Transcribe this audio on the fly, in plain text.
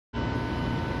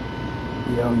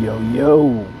Yo, yo,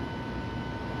 yo.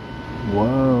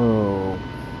 Whoa.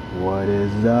 What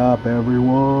is up,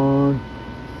 everyone?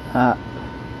 Ha.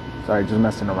 Sorry, just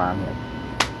messing around here.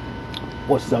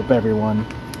 What's up, everyone?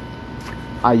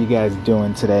 How you guys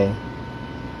doing today?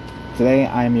 Today,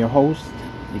 I am your host.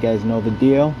 You guys know the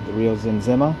deal, the real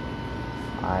Zimzima.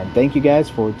 And thank you guys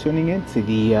for tuning in to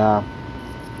the, I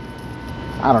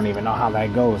don't even know how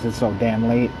that goes. It's so damn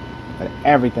late. But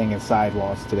everything is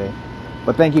sidewalls today.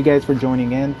 But thank you guys for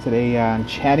joining in today on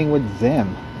Chatting with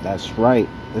Zim. That's right.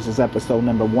 This is episode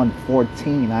number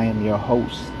 114. I am your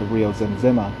host, the real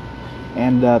Zimzima.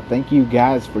 And thank you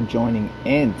guys for joining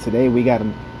in. Today we got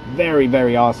a very,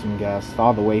 very awesome guest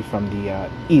all the way from the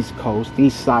East Coast,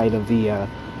 east side of the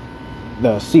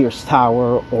Sears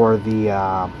Tower or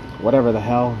the whatever the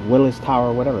hell, Willis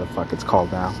Tower, whatever the fuck it's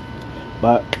called now.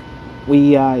 But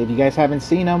we, if you guys haven't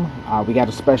seen him, we got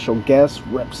a special guest,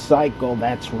 Syko.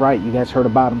 That's right. You guys heard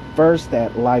about him first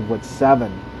at Live with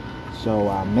 7.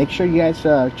 So make sure you guys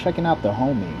checking out the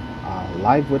homie,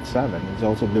 Live with 7. He's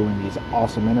also doing these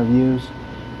awesome interviews.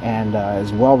 And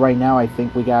as well right now, I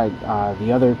think we got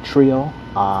the other trio,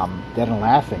 Dead and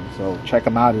Laughing. So check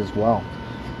them out as well.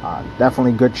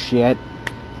 Definitely good shit.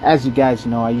 As you guys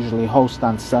know, I usually host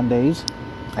on Sundays.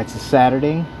 It's a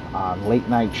Saturday. Late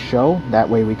night show. That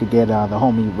way we could get the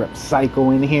homie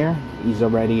Syko in here. He's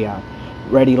already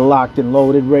ready, locked and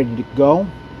loaded, ready to go.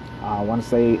 I want to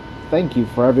say thank you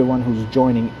for everyone who's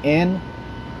joining in.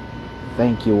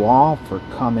 Thank you all for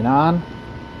coming on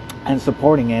and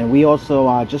supporting. And we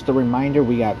also, just a reminder,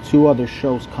 we got 2 other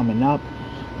shows coming up.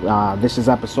 This is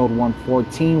episode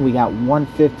 114. We got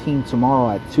 115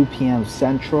 tomorrow at 2 p.m.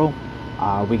 Central.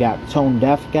 We got Tone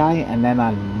Deaf Guy, and then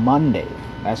on Monday,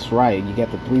 that's right, you get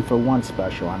the 3-for-1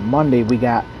 special. On Monday, we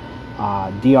got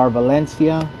DR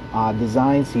Valencia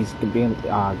Designs. He's going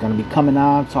to be coming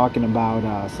on talking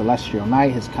about Celestial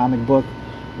Night, his comic book,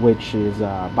 which is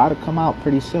about to come out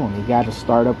pretty soon. He got a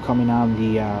startup coming on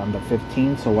the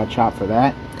 15th, so watch out for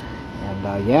that.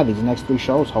 And yeah, these next 3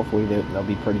 shows, hopefully they'll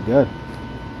be pretty good.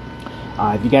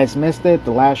 If you guys missed it,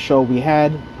 the last show we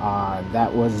had,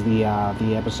 that was the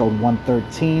episode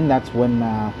 113. That's when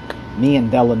me and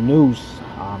Della News,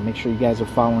 make sure you guys are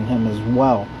following him as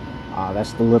well.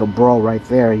 That's the little bro right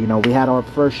there. You know, we had our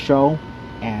first show,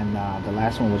 and the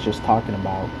last one was just talking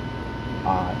about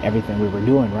everything we were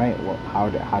doing, right? How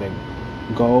to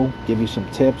go, give you some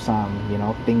tips on, you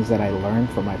know, things that I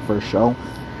learned from my first show.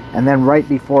 And then right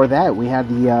before that, we had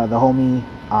the homie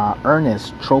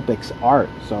Ernest Tropics Art.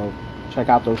 So check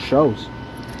out those shows.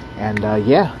 And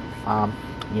yeah,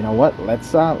 you know what?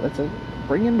 Let's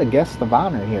bring in the guest of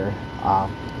honor here.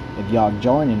 If y'all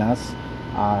joining us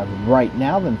right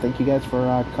now, then thank you guys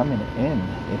for coming in.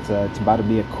 It's about to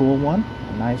be a cool one,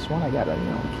 a nice one. I gotta, you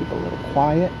know, keep a little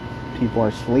quiet. People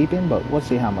are sleeping, but we'll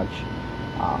see how much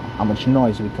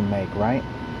noise we can make, right?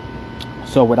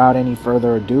 So without any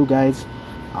further ado, guys,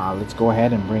 let's go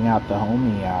ahead and bring out the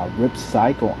homie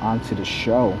Syko onto the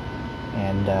show.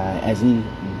 And as he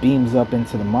beams up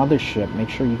into the mothership, make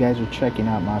sure you guys are checking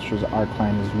out Monsters Art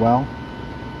Clan as well.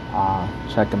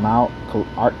 Check him out.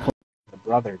 Art the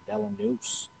brother Della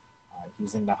News.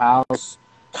 He's in the house.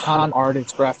 Con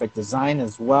artist, graphic design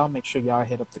as well. Make sure y'all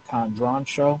hit up the Con Drawn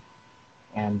show.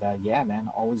 And yeah, man,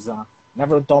 always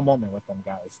never a dull moment with them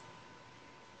guys.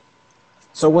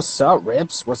 So what's up,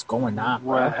 Rips? What's going on,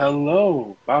 bro? Well,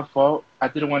 hello. My fault. I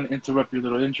didn't want to interrupt your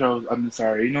little intros. I'm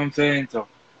sorry. You know what I'm saying? So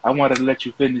I wanted to let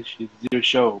you finish your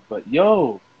show. But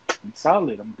yo, I'm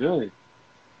solid. I'm good.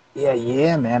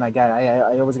 Yeah, man.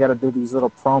 I always got to do these little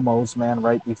promos, man,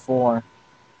 right before.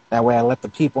 That way I let the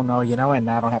people know, you know, and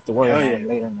I don't have to worry about it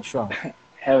later in the show.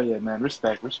 Hell yeah, man.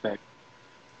 Respect.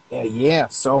 Yeah.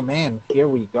 So, man, here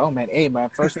we go, man. Hey, man,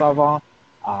 first of all,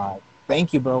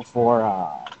 thank you, bro, for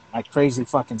my crazy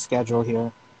fucking schedule here.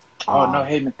 Oh, no,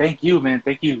 hey, man. Thank you, man.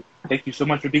 Thank you. Thank you so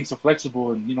much for being so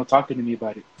flexible and, you know, talking to me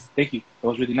about it. Thank you. That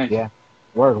was really nice. Yeah.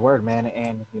 Word, man.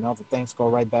 And, you know, the thanks go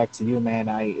right back to you, man.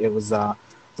 It was,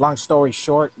 long story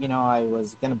short, you know, I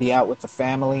was going to be out with the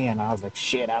family, and I was like,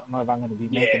 shit, I don't know if I'm going to be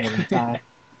making it in time.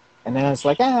 And then it's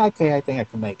like, okay, I think I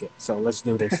can make it. So let's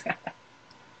do this.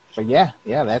 But yeah,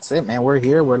 that's it, man. We're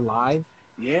here. We're live.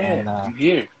 Yeah, and, I'm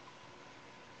here.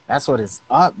 That's what is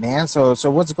up, man. So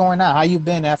what's going on? How you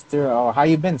been how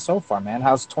you been so far, man?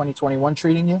 How's 2021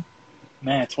 treating you?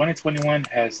 Man, 2021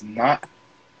 has not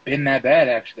been that bad,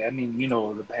 actually. I mean, you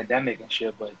know, the pandemic and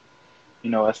shit, but, you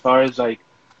know, as far as, like,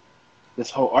 this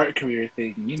whole art career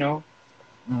thing, you know,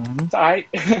 it's all right.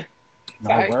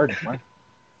 No, word.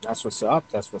 That's what's up.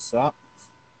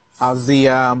 How's the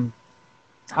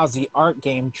art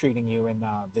game treating you in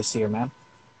this year, man?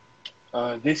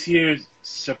 This year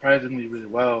surprisingly really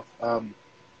well.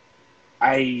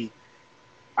 I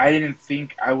I didn't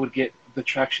think I would get the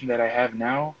traction that I have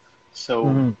now. So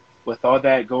Hmm. with all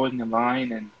that going in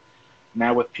line, and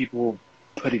now with people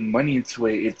putting money into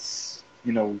it, it's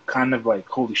kind of like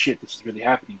holy shit, this is really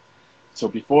happening. So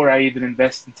before I even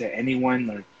invest into anyone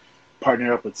or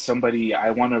partner up with somebody,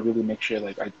 I want to really make sure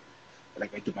like I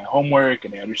do my homework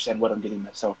and I understand what I'm getting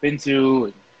myself into,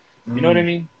 and you know what I Hmm.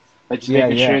 mean? Like just Yeah, making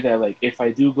yeah, sure that like if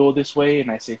I do go this way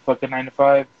and I say fuck a 9 to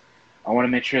 5, I want to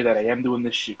make sure that I am doing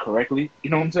this shit correctly. You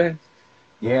know what I'm saying?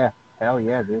 yeah. Hell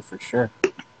yeah, dude, for sure.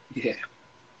 Yeah.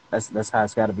 That's how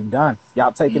it's got to be done.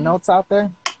 Y'all taking Mm-hmm. notes out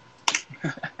there?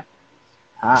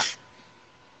 Ah,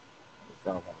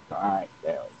 all right,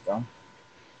 there we go.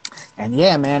 And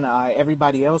yeah, man,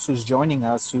 everybody else who's joining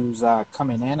us, who's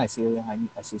coming in, I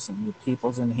see some new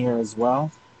peoples in here as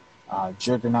well.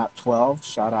 Juggernaut 12,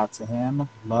 shout out to him.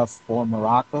 Love for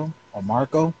Morocco or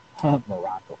Marco,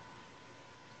 Morocco.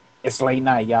 It's late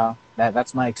night, y'all.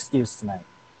 That's my excuse tonight.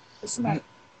 It's night.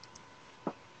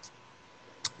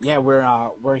 Yeah,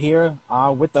 we're here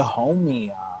with the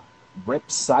homie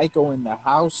Rip Psycho in the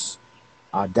house.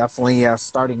 Definitely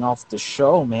starting off the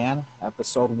show, man.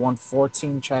 Episode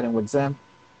 114, chatting with Zim.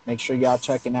 Make sure y'all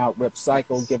checking out Rip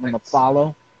Cycle. Nice, Give him a nice.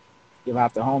 follow. Give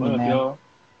out the What homie, up, man. y'all?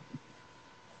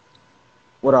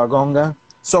 What up, Gonga?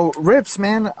 So Rips,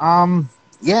 man.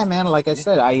 Yeah, man. Like I Yeah.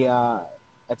 said, I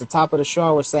at the top of the show,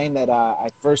 I was saying that I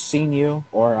first seen you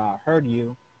or heard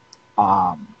you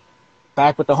um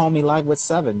back with the homie Live with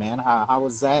Seven, man. How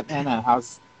was that, man?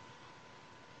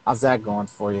 How's that going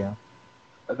for you?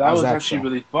 That How's was that actually show?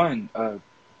 really fun.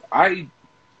 I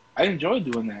I enjoyed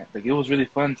doing that. Like it was really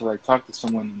fun to like talk to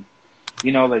someone.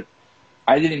 And, like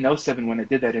I didn't know Seven when I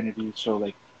did that interview, so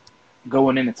like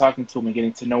going in and talking to him and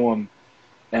getting to know him,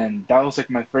 and that was like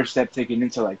my first step taking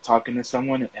into like talking to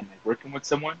someone and like working with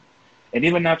someone. And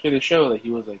even after the show, like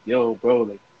he was like, "Yo, bro,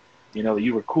 like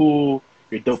you were cool.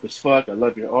 You're dope as fuck. I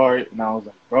love your art." And I was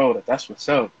like, "Bro, that's what's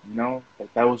up."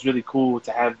 Like that was really cool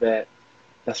to have that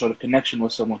sort of connection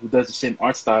with someone who does the same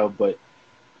art style but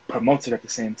promotes it at the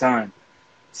same time.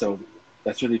 So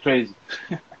that's really crazy.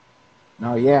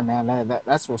 No, yeah, man,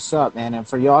 that's what's up, man. And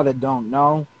for y'all that don't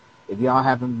know, if y'all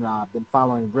haven't been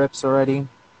following Rips already,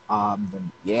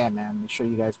 then yeah, man, make sure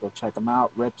you guys go check him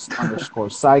out. Rips underscore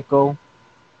Psycho,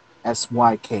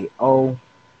 SYKO,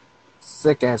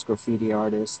 sick ass graffiti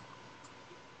artist.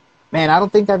 Man, I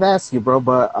don't think I've asked you, bro,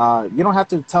 but you don't have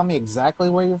to tell me exactly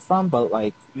where you're from, but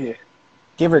like Yeah.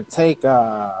 give or take,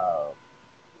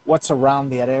 what's around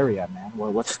that area, man?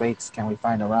 What states can we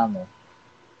find around there?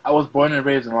 I was born and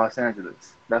raised in Los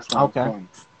Angeles. That's where I'm Okay, from.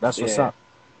 that's what's Yeah. up.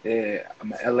 Yeah.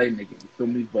 I'm an LA nigga, you feel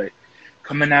me? But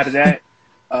coming out of that,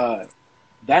 uh,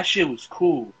 that shit was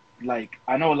cool. Like,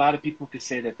 I know a lot of people could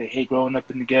say that they hate growing up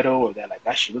in the ghetto or that, like,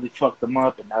 that shit really fucked them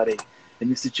up and now they in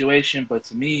this situation. But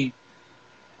to me,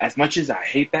 as much as I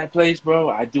hate that place, bro,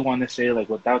 I do want to say, like,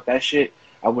 without that shit,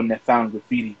 I wouldn't have found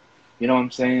graffiti. You know what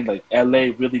I'm saying? Like, LA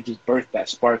really just birthed that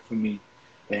spark for me.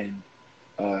 And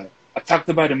uh, I talked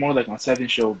about it more like on Seven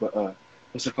Show, but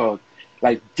what's it called?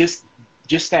 Like,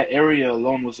 just that area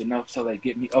alone was enough to like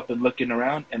get me up and looking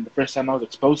around. And the first time I was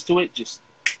exposed to it,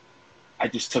 I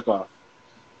just took off.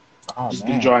 Oh Just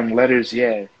been man, drawing letters,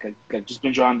 yeah. Like just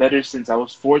been drawing letters since I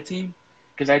was 14.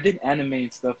 Because I did anime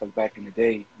and stuff like back in the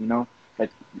day, like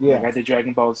yeah. I did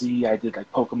Dragon Ball Z, I did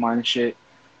like Pokemon and shit.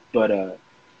 But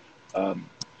um,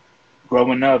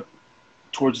 growing up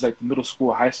towards like the middle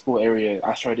school, high school area,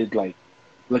 I started like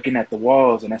looking at the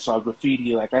walls and I saw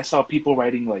graffiti. Like I saw people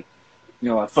writing like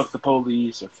like fuck the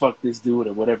police or fuck this dude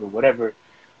or whatever, whatever.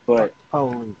 Fuck But the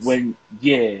police. when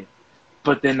yeah,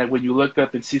 but then like when you look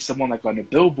up and see someone like on a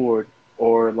billboard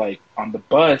or like on the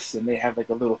bus and they have like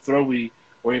a little throwy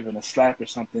or even a slap or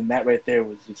something, that right there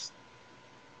was just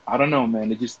I don't know,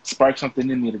 man. It just sparked something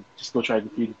in me to just go try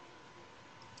graffiti.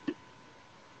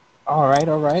 All right,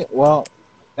 all right. Well,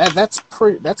 that's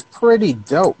pretty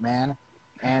dope, man.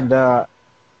 And I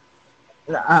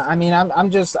mean,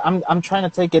 I'm trying to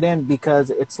take it in because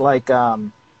it's like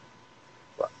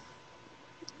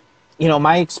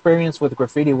my experience with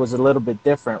graffiti was a little bit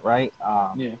different, right?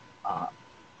 Yeah. Uh,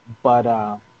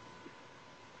 but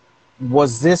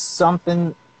was this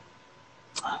something?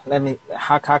 Let me.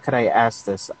 How could I ask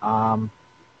this?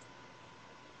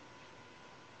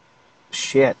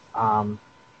 Shit.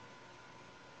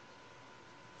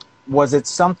 Was it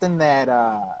something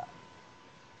that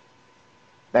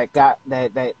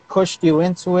pushed you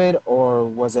into it, or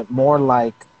was it more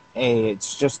like, hey,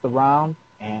 it's just around,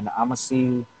 and I'm gonna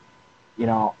see, you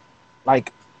know,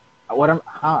 like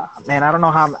man, I don't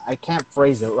know how, I can't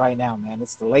phrase it right now, man.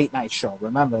 It's the late night show.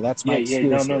 Remember, that's my Yeah, yeah,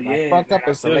 no, excuse no, here. I yeah, fuck man, up,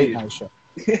 I it's the feel late you. night show.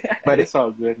 But It's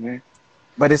all good, man.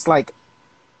 it's like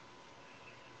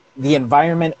the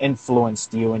environment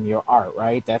influenced you in your art,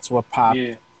 right? That's what popped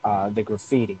Yeah, the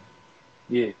graffiti.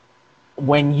 yeah.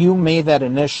 When you made that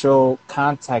initial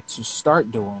contact to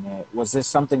start doing it, was this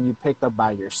something you picked up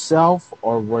by yourself,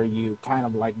 or were you kind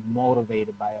of like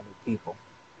motivated by other people?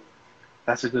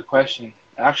 That's a good question.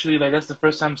 Actually, like that's the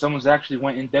first time someone's actually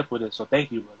went in depth with it. So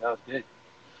thank you, bro. That was good.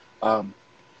 Um,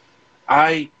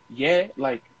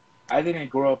 like I didn't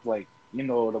grow up like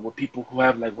with people who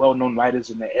have like well-known writers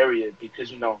in the area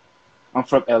because I'm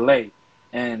from LA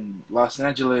and Los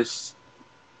Angeles.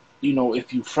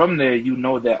 If you from there, you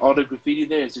know that all the graffiti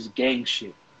there is just gang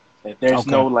shit. Like there's Okay.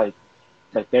 no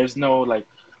there's no like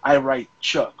I write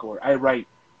Chuck or I write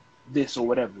this or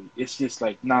whatever. It's just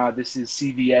like nah, this is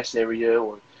CVS area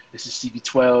or this is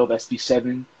CB12,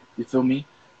 SB7. You feel me?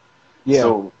 Yeah.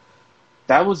 So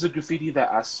that was the graffiti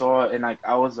that I saw, and like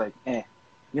I was like,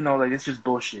 like it's just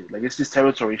bullshit. Like it's just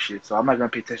territory shit. So I'm not gonna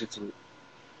pay attention to it.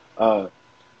 Uh,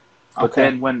 but Okay.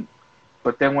 then when,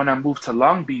 but then when I moved to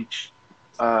Long Beach,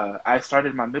 I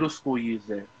started my middle school years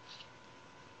there,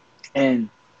 and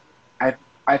I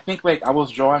I think like I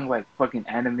was drawing like fucking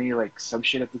anime, like some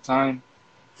shit at the time.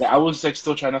 That I was like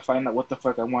still trying to find out what the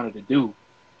fuck I wanted to do.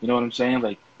 You know what I'm saying?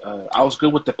 Like I was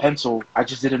good with the pencil. I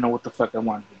just didn't know what the fuck I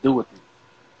wanted to do with it.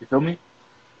 You feel me?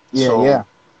 Yeah. So Yeah.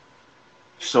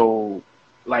 so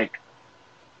like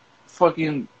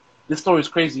fucking this story is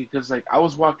crazy because like I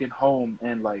was walking home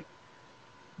and like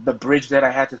the bridge that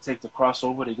I had to take to cross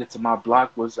over to get to my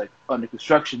block was like under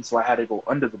construction, so I had to go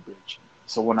under the bridge.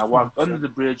 So when I Oh walked under shit. the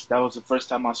bridge, that was the first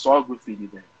time I saw graffiti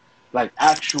there, like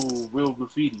actual real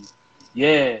graffiti.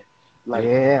 Yeah, like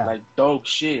Yeah. like dope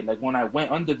shit. Like when I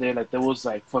went under there, like there was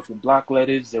like fucking block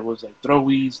letters, there was like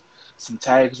throwies, some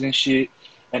tags and shit,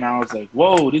 and I was like,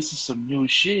 whoa, this is some new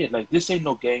shit. Like this ain't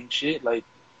no gang shit. Like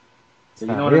It's so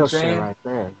you that know what I'm real shit saying? right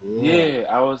there. Yeah. Yeah,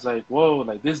 I was like, whoa,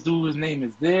 like this dude's name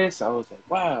is this. I was like,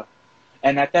 wow.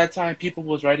 And at that time, people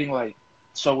was writing like,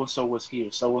 so and so was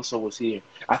here, so and so was here.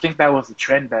 I think that was the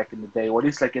trend back in the day, or at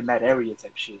least like in that area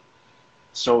type shit.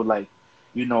 So like,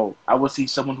 I would see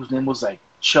someone whose name was like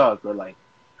Chuck or like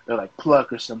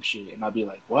Pluck or some shit, and I'd be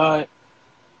like, what?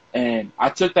 And I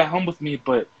took that home with me,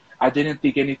 but I didn't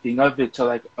think anything of it till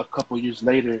like a couple years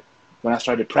later when I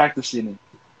started practicing it.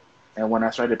 And when I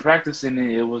started practicing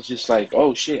it, it was just like,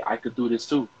 oh shit, I could do this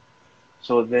too.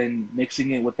 So then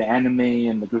mixing it with the anime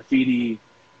and the graffiti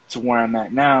to where I'm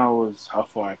at now is how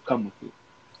far I've come with it.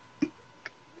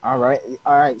 All right.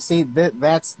 All right. See,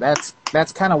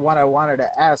 that's kind of what I wanted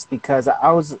to ask because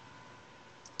I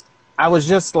was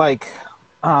just like,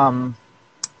 um,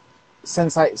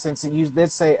 since you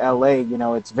did say L.A.,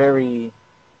 it's very,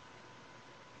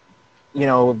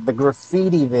 the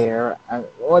graffiti there.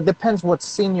 Well, it depends what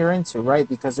scene you're into, right?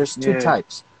 Because there's two Yeah,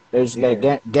 types. There's the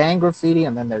yeah, gang graffiti,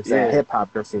 and then there's that yeah, hip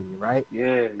hop graffiti, right?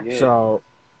 yeah, yeah, So,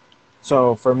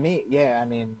 so for me, yeah, I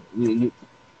mean,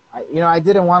 I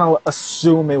didn't want to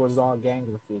assume it was all gang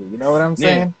graffiti. You know what I'm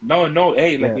yeah. saying? No, no.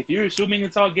 Hey, like Yeah. if you're assuming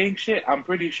it's all gang shit, I'm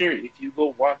pretty sure if you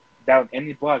go walk down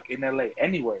any block in LA,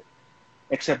 anywhere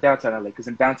except downtown LA, because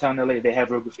in downtown LA they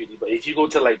have real graffiti. But if you go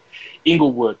to like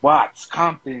Inglewood, Watts,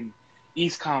 Compton,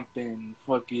 East Compton,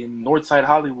 fucking Northside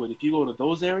Hollywood, if you go to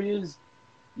those areas,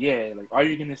 yeah, like all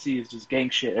you're gonna see is just gang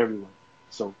shit everywhere.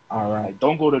 So All right. like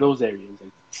don't go to those areas.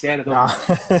 Like stay out of those No, areas.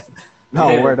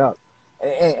 no, Yeah, word up.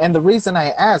 And the reason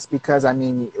I ask because I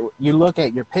mean, you look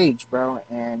at your page, bro,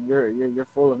 and you're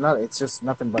full of nothing. It's just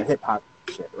nothing but hip hop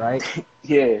shit, right?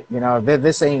 yeah.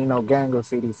 This ain't no gang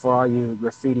graffiti for all you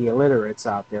graffiti illiterates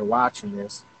out there watching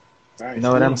this. All You right,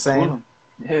 know what I'm school saying? them.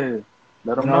 Yeah,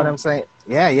 let You them know what know. I'm saying?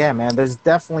 Yeah, yeah, man. There's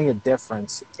definitely a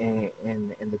difference in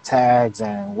the tags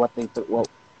and what they throw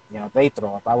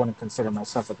up. I wouldn't consider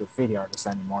myself a graffiti artist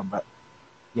anymore, but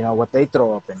what they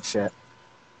throw up and shit.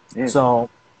 Yeah, So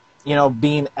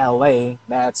being LA,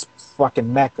 that's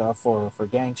fucking mecca for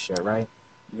gang shit, right?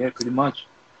 yeah, pretty much.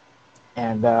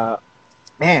 And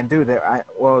man, dude,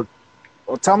 well,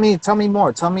 tell me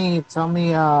more. Tell me.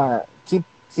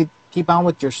 Keep on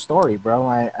with your story, bro.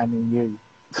 I mean,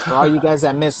 for all you guys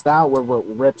that missed out, we're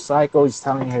Rip Psycho. He's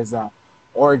telling his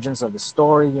origins of the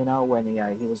story. When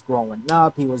he was growing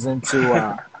up, he was into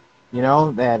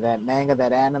that manga,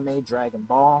 that anime, Dragon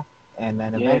Ball, and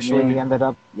then Yeah, eventually man. he ended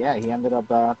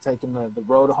up taking the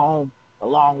road home, the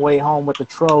long way home with the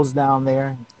trolls down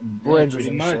there, and Yeah, bridges pretty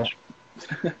and shit. much.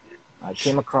 I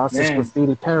came across this Man,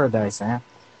 graffiti paradise, man.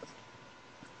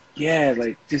 yeah,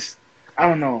 like just I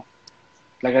don't know.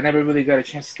 like I never really got a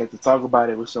chance to like to talk about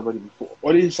it with somebody before,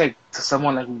 or at least like to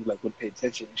someone like who like would pay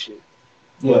attention and shit.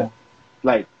 Yeah. But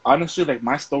like honestly, like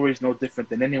my story is no different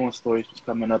than anyone's stories who's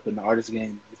coming up in the artist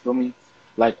game. You feel me?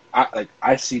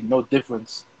 I see no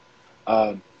difference.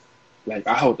 Um, like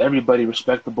I hold everybody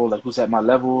respectable. Like who's at my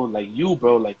level? Like you,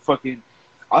 bro. Like fucking,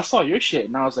 I saw your shit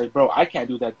and I was like, bro, I can't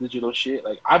do that digital shit.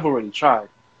 Like I've already tried.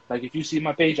 Like if you see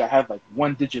my page, I have like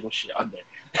one digital shit on there.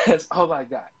 That's all I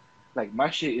got. Like my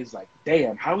shit is like,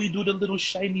 damn, how we do the little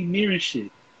shiny mirror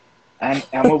shit? And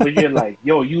I'm over here like,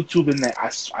 yo, YouTube and that.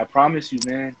 I promise you,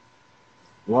 man.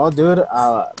 Well, dude,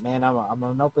 man, I'm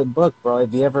an open book, bro.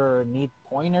 If you ever need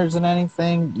pointers and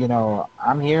anything,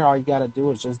 I'm here. All you gotta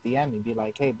do is just DM me. Be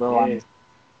like, hey, bro,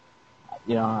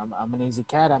 Yeah, I'm an easy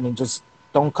cat. I mean, just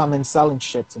don't come in selling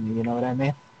shit to me. You know what I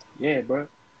mean? yeah, bro.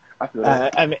 I feel that.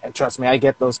 I mean, trust me, I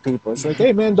get those people. It's like,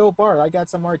 hey, man, dope art. I got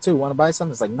some art too. Want to buy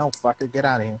some? It's like, no, fucker, get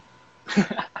out of here.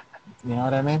 You know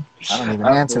what I mean? I don't even I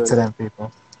answer feel to that. them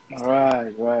people.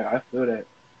 Right, right. I feel that.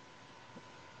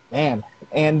 Man,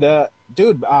 and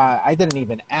dude, I didn't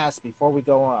even ask before we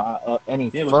go any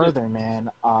Yeah, what's good? further,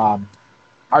 man.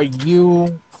 Are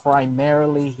you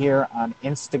primarily here on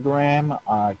Instagram?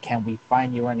 Can we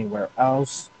find you anywhere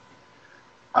else?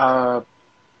 Uh,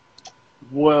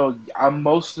 well, I'm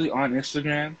mostly on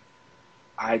Instagram.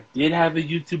 I did have a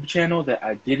YouTube channel that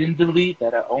I didn't delete,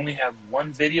 that I only have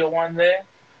one video on there,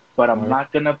 but I'm Word,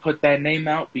 not gonna put that name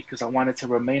out because I want it to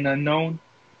remain unknown.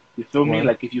 You feel me? word.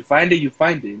 Like if you find it, you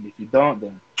find it, and if you don't,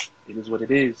 then it is what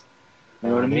it is. You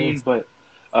know what There I it mean? is. But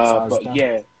That's how it's but done.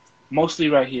 yeah, mostly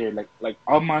right here. Like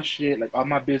all my shit, like all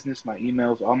my business, my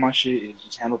emails, all my shit is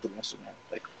just handled through Instagram.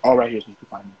 Like all right here is where you can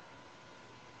find me.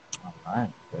 All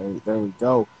right, there we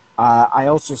go. I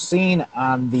also seen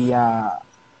on the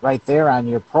right there on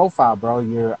your profile, bro,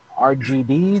 your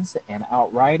RGDs and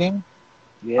outwriting.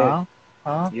 Yeah, Huh?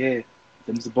 Huh? yeah.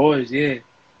 Them's the boys, yeah.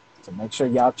 So make sure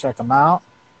y'all check them out.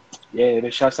 Yeah,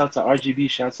 but shouts out to RGB,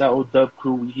 shouts out old Dub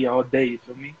Crew. We here all day, you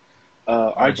feel me?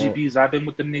 Oh, there. RGBs, I've been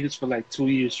with them niggas for like 2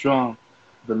 years strong.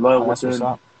 Been loyal Oh, with that's what's them.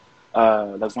 up.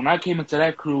 Like when I came into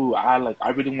that crew, I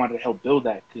really wanted to help build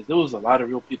that because there was a lot of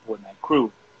real people in that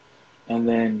crew. And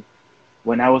then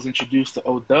when I was introduced to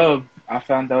old Dub, I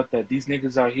found out that these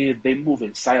niggas out here, they move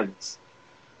in silence.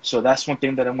 So that's one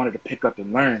thing that I wanted to pick up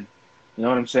and learn. You know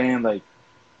what I'm saying? Like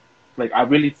I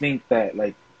really think that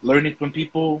like learning from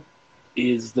people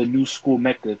is the new school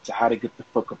mecca to how to get the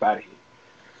fuck up out of here.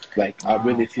 Like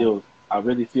Oh, okay. I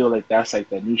really feel like that's like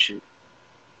that new shit.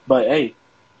 But hey,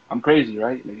 I'm crazy,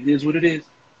 right? Like it is what it is.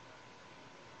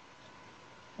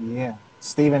 Yeah.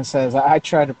 Steven says, I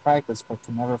try to practice, but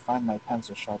can never find my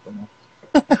pencil sharp enough.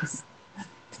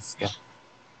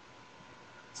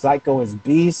 Psycho is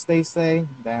beast, they say.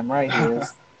 Damn right he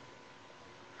is.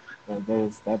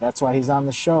 That's why he's on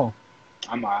the show.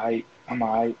 I'm alright. I'm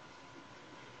alright.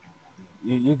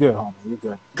 You good, homie. You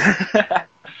good.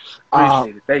 Uh,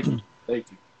 Appreciate it. Thank you.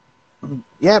 Thank you.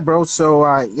 yeah, bro.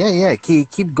 So, yeah.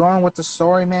 Keep going with the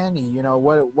story, man.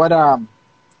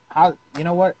 How, you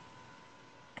know what?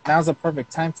 Now's a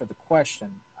perfect time for the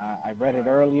question. I read All it right.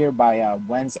 earlier by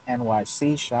When's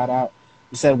NYC. Shout out.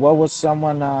 You said, what was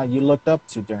someone you looked up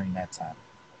to during that time?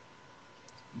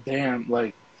 Damn,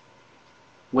 like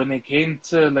when it came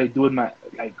to like doing my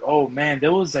like, oh man,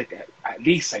 there was like at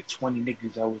least like 20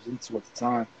 niggas I was into at the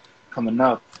time coming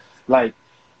up. Like,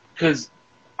 cause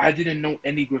I didn't know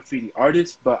any graffiti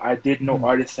artists, but I did know Mhm.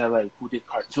 artists that like who did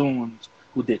cartoons,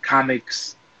 who did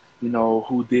comics,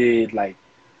 who did like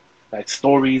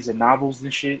stories and novels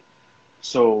and shit.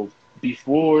 So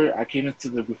before I came into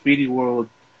the graffiti world,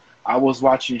 I was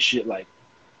watching shit like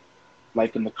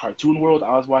in the cartoon world,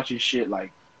 I was watching shit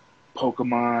like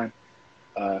Pokemon,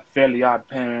 Fairly Odd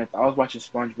Parents. I was watching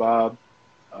SpongeBob.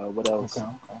 What Okay, else?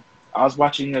 okay. I was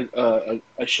watching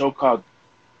a show called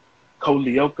Code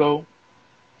Lyoko,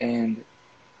 and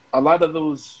a lot of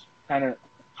those kind of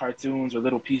cartoons or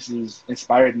little pieces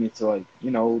inspired me to like,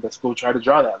 let's go try to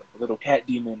draw that, like a little cat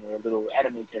demon or a little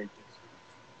anime character.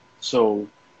 So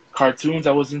cartoons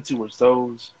I was into was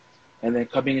those, and then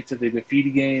coming into the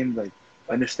graffiti game, like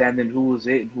understanding who was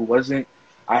it and who wasn't.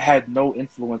 I had no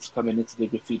influence coming into the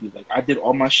graffiti. Like I did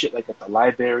all my shit like at the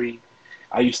library.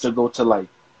 I used to go to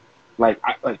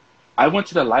I went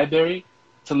to the library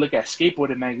to look at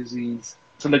skateboarding magazines,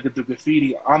 to look at the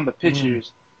graffiti on the Mm,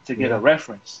 pictures to get a yeah.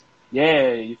 reference.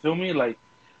 Yeah, you feel me? Like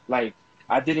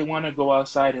I didn't want to go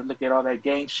outside and look at all that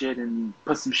gang shit and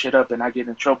put some shit up and I get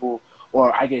in trouble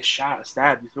or I get shot,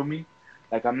 stabbed. You feel me?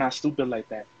 Like I'm not stupid like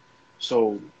that.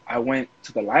 So I went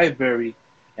to the library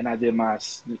and I did my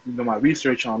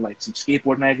research on like some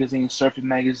skateboard magazines, surfing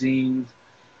magazines,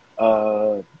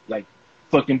 like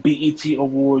fucking BET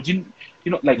awards. You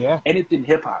know, like Yeah. anything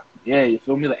hip hop. Yeah, you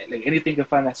feel me? Like anything you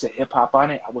find that said hip hop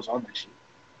on it, I was on that shit,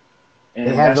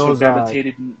 They and had that's what those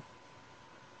gravitated me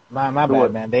my to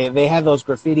bad, what. man. They had those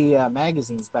graffiti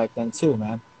magazines back then too,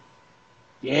 man.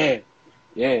 Yeah,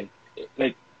 yeah.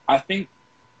 Like I think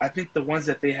I think the ones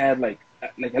that they had like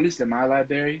at least in my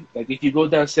library, like if you go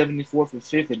down 74th and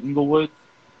 5th in Inglewood,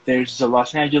 there's a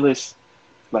Los Angeles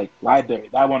like library.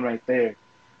 That one right there.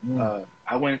 Mm,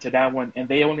 I went into that one, and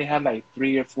they only had like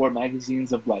 3 or 4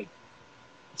 magazines of like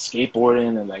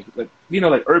skateboarding and like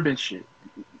like urban shit.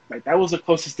 Like that was the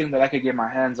closest thing that I could get my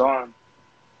hands on.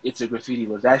 It's a graffiti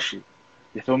was that shit.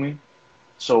 You feel me?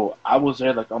 So I was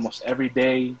there like almost every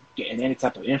day, getting any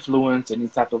type of influence, any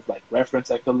type of like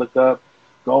reference I could look up,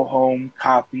 go home,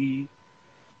 copy,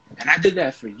 and I did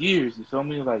that for years. You feel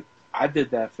me? Like I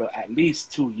did that for at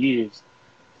least 2 years,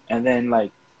 and then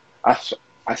like I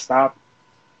I stopped,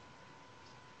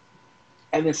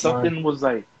 and then right. something was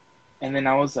like, and then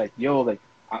I was like, yo, like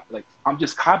I'm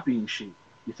just copying shit.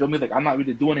 You feel me? Like I'm not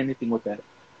really doing anything with that.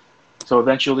 So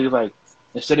eventually, like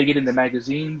instead of getting the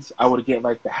magazines, I would get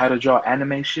like the how to draw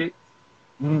anime shit.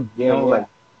 Mm, You yeah, know, yeah,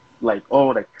 like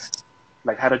oh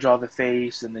like how to draw the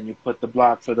face, and then you put the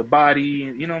block for the body.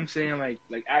 You know what I'm saying? Like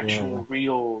yeah. actual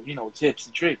real tips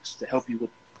and tricks to help you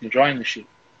with your drawing the shit.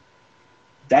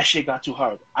 That shit got too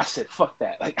hard. I said fuck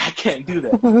that. Like I can't do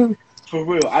that for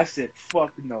real. I said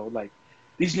fuck no. Like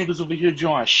these niggas over here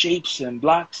drawing shapes and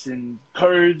blocks and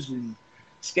curves and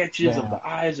sketches of Yeah. the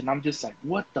eyes, and I'm just like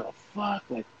what the fuck?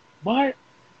 Like what?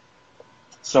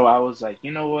 So I was like,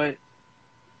 you know what?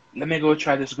 Let me go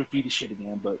try this graffiti shit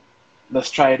again, but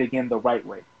let's try it again the right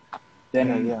way.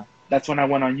 Yeah, Then yeah. that's when I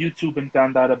went on YouTube and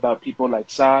found out about people like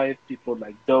Scythe, people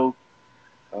like Dope.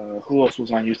 Who else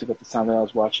was on YouTube at the time that I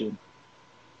was watching?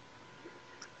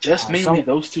 Just mainly So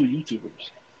those two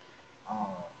YouTubers.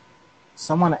 uh,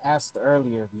 someone asked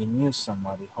earlier if you knew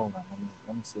somebody. Hold on,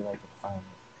 let me see if I can find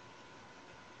it.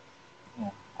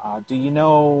 Yeah. Do you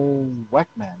know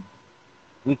Weckman?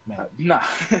 Weekman. Nah,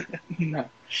 nah,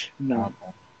 nah.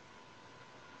 Okay.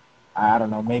 I don't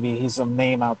know. Maybe he's some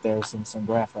name out there, some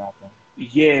graph out there.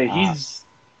 Yeah, Uh,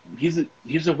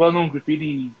 he's a well-known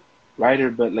graffiti writer,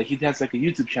 but like he has like a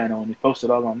YouTube channel and he posts it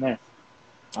all on there.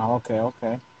 oh, okay,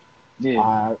 okay. Yeah.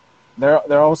 Uh,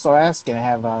 they're also asking.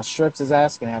 Have Strips is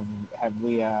asking. Have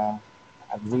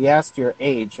we asked your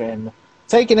age and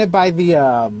taking it by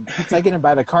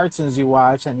the cartoons you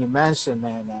watch and you mentioned,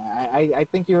 man. I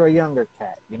think you're a younger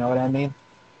cat. You know what I mean?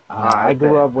 I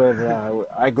bet.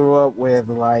 I grew up with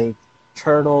like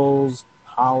Turtles,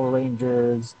 Power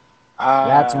Rangers.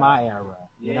 That's Ah, my era.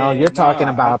 You know, yeah, you're talking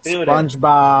nah, I about feel that.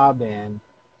 SpongeBob and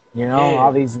Yeah,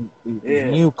 all these yeah,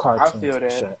 new I cartoons feel and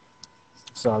that. shit.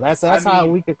 So I that's how mean,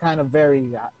 we could kind of vary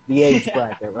the age yeah,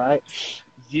 bracket, right?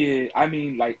 yeah. I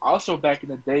mean, like also back in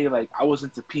the day, like I was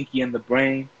into Pinky and the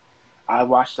Brain. I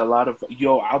watched a lot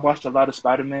of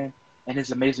Spider-Man and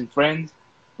His Amazing Friends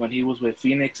when he was with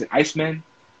Phoenix and Iceman.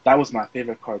 That was my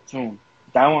favorite cartoon.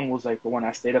 That one was like the one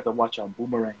I stayed up to watch on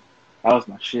Boomerang. That was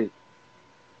my shit.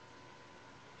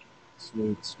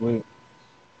 Sweet, sweet.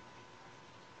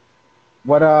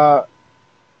 What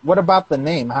what about the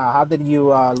name? How did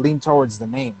you lean towards the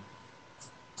name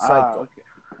Psycho? Okay.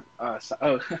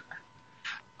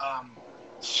 Um,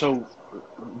 so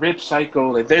Rip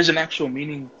Psycho, like there's an actual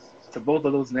meaning to both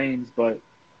of those names, but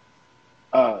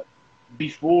uh,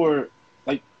 before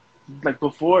like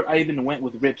before I even went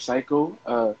with Rip Psycho,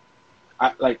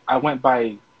 I went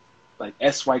by like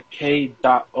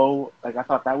SYK.O. Like I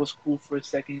thought that was cool for a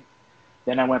second.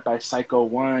 Then I went by Psycho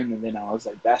One, and then I was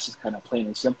like, that's just kind of plain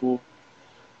and simple.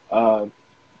 Uh,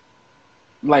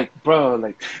 like bro,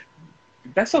 like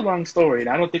that's a long story, and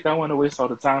I don't think I want to waste all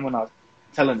the time when I was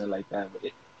telling it like that.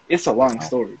 But it's a long Oh,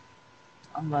 story.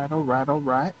 all right, all right, all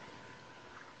right.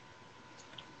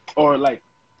 Or like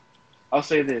I'll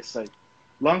say this, like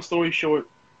long story short,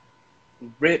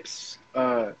 Rips.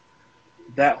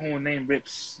 That whole name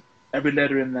Rips. Every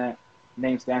letter in that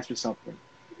name stands for something.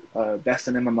 That's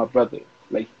the name of my brother.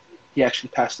 Like he actually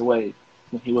passed away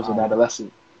when he was an Oh,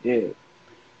 adolescent. Yeah,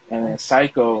 and okay. then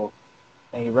Psycho.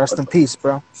 Hey, Uh, rest in peace,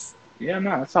 bro. yeah,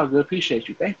 no, that's all good. Appreciate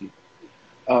you. Thank you.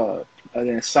 Uh, and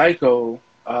then Psycho.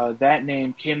 That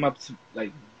name came up to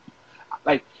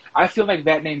like I feel like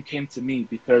that name came to me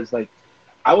because like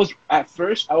I was at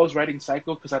first I was writing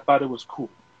Psycho because I thought it was cool.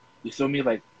 You feel me?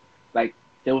 Like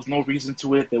there was no reason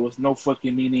to it. There was no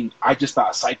fucking meaning. I just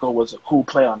thought Psycho was a cool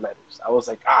play on letters. I was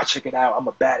like, check it out. I'm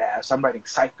a badass. I'm writing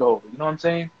Psycho. You know what I'm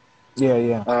saying? Yeah,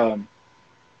 yeah. Um,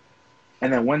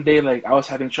 and then one day, like I was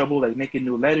having trouble like making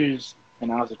new letters,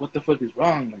 and I was like, what the fuck is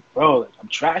wrong? Like, bro, like I'm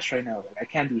trash right now. Like I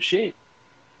can't do shit.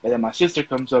 And then my sister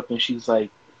comes up and she's like,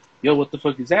 "Yo, what the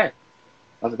fuck is that?"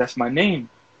 I was like, "That's my name."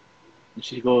 And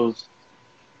she goes,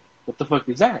 "What the fuck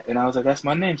is that?" And I was like, "That's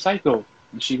my name, Syko."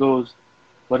 And she goes,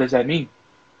 "What does that mean?"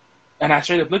 And I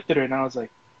straight up looked at her and I was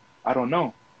like, "I don't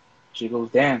know." She goes,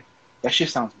 "Damn, that shit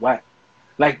sounds whack."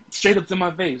 Like straight up to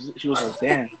my face. She was like,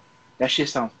 "Damn, that shit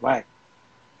sounds whack."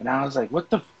 And I was like, "What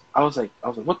the?" I was like,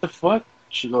 "What the fuck?"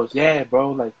 She goes, "Yeah,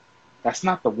 bro, like that's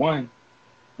not the one."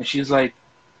 And she's like,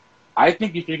 "I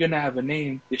think if you're gonna have a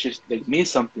name, it should like mean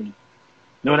something. You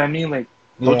know what I mean? Like,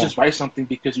 don't Yeah. just write something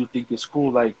because you think it's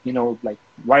cool. Like, like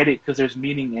write it because there's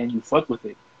meaning and you fuck with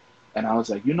it." And I was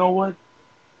like, "You know what?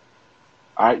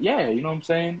 Yeah, you know what I'm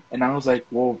saying?" And I was like,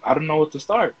 "Well, I don't know what to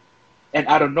start." And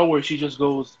out of nowhere, she just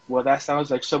goes, "Well, that sounds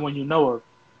like someone you know of."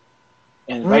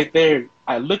 And Mm. right there,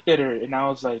 I looked at her and I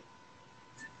was like,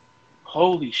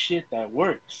 "Holy shit, that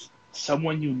works.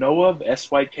 Someone you know of,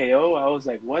 SYKO." I was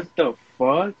like, "What the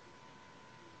fuck?"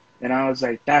 And I was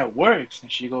like, "That works."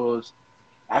 And she goes,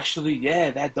 "Actually,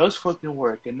 yeah, that does fucking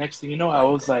work." And next thing you know, I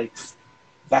was like,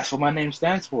 "That's what my name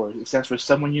stands for. It stands for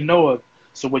someone you know of.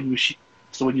 So when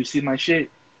you see my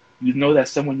shit, you know that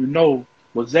someone you know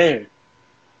was there."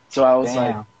 So I was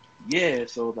like, Damn. "Yeah."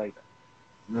 So like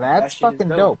that That's shit is fucking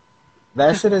dope. dope.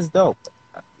 That shit is dope.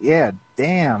 Yeah,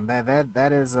 damn.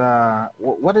 That is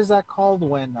what is that called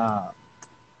when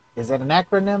is it an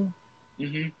acronym?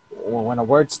 Mhm. Or when a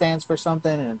word stands for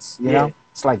something and it's Yeah.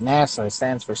 it's like NASA, it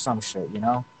stands for some shit.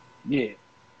 Yeah.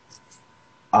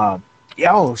 Um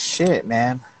yo shit,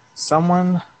 man.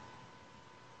 Someone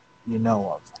you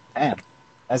know of. Damn.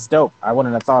 That's dope. I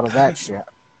wouldn't have thought of that shit.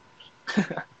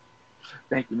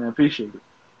 Thank you, man. Appreciate it.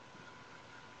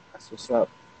 That's what's up.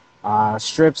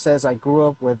 Strip says I grew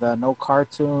up with no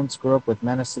cartoons, grew up with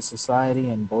Menace to Society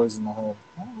and Boys in the Hole.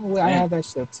 Oh, I Damn. had that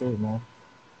shit too, man.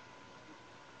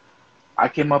 I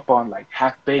came up on like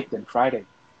Half Baked and Friday.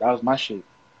 That was my shit.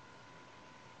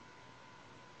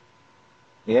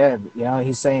 Yeah,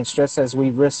 he's saying Strip says we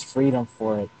risk freedom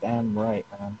for it. Damn right,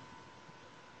 man.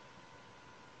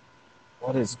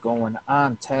 What is going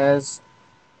on, Tez?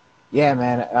 Yeah,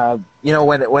 man.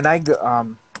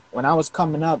 When I was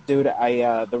coming up, dude,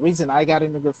 I the reason I got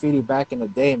into graffiti back in the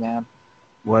day, man,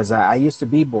 was I used to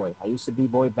b-boy. I used to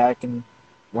b-boy back in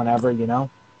whenever,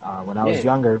 when I was Yeah.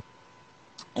 younger.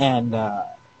 And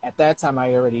at that time,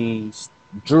 I already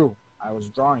drew. I was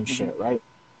drawing Mhm. shit, right?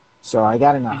 So I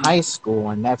got into Mhm. high school,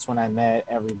 and that's when I met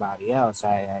everybody else.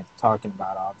 I talking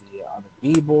about all the other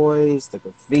b-boys, the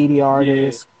graffiti Yeah.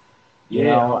 artists.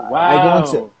 Yeah. Oh I go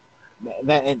into wow.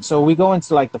 that, and so we go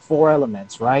into like the four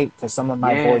elements, right? Because some of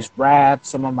my Yeah. boys rap,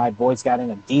 some of my boys got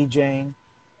into DJing,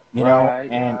 Right.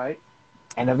 and Right.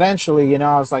 eventually,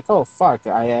 I was like, oh fuck!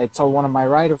 I told one of my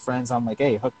writer friends, I'm like,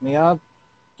 hey, hook me up,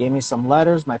 gave me some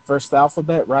letters, my first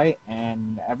alphabet, right?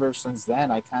 And ever since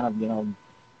then, I kind of,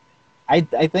 I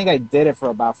think I did it for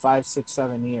about 5, 6,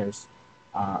 7 years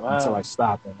until I Wow.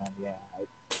 stopped, and then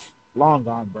long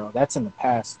gone, bro. That's in the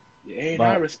past. Yeah, hey,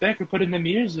 nah, But respect for putting them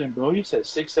years in, bro. You said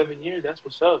 6, 7 years. That's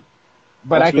what's up.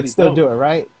 I That's could really still dope. do it,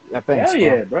 right? Yeah, thanks, Hell bro.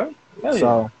 yeah, bro. Hell yeah.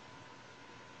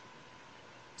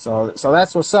 So so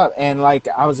that's what's up. And like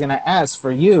I was gonna ask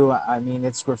for you, I mean,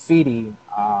 it's graffiti.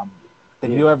 Did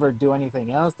Yeah. you ever do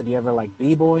anything else? Did you ever like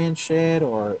b-boy and shit,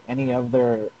 or any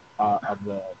other of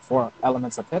the four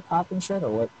elements of hip hop and shit, or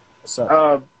what? What's up?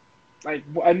 Uh,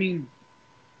 I mean,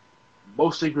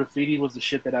 mostly graffiti was the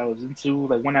shit that I was into.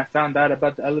 Like when I found out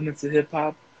about the elements of hip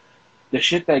hop, the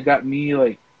shit that got me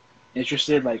like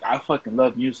interested. Like I fucking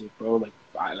love music, bro.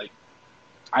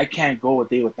 I can't go a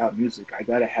day without music. I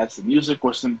gotta have some music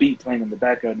or some beat playing in the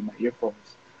background in my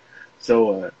earphones.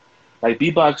 So, like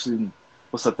beatboxing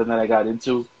was something that I got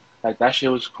into. Like that shit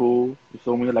was cool. You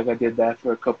feel me? Like I did that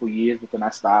for a couple years, but then I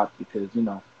stopped because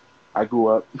I grew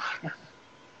up.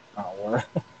 Oh, word.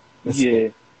 This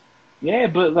kid. Yeah, yeah,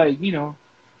 but like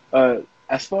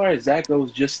as far as that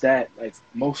goes, just that. Like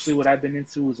mostly what I've been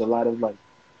into is a lot of like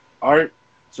art.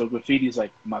 So graffiti is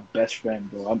like my best friend,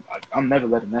 bro. I'm never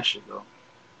letting that shit go.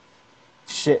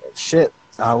 Shit.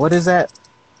 What is that?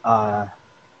 Uh,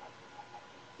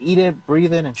 eat it,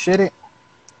 breathe it, and shit it.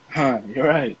 Huh? You're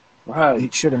right. Right.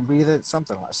 Eat shit and breathe it.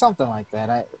 Something like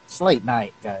that. It's late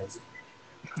night, guys.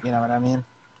 You know what I mean?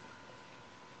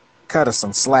 Cut us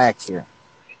some slack here.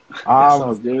 That Um,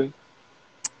 sounds good.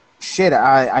 shit.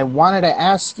 I wanted to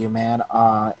ask you, man.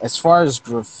 As far as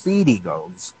graffiti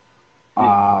goes,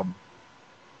 Yeah. um,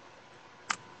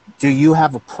 do you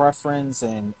have a preference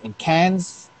in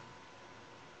cans?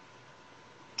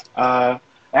 Uh,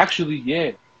 Actually,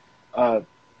 yeah. Uh,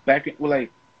 well,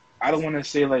 like, I don't want to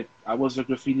say like I was a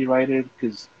graffiti writer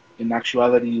because in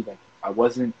actuality, like I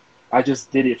wasn't. I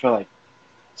just did it for like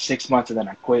 6 months, and then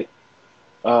I quit.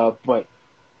 But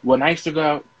when I used to go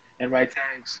out and ride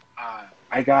tags,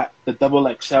 I got the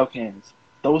double XL cans.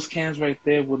 Those cans right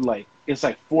there would like it's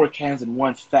like four cans in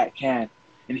one fat can.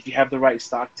 And if you have the right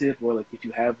stock tip, or like if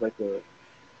you have like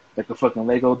a fucking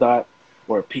Lego dot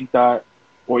or a pink dot,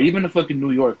 or even a fucking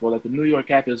New York, or like the New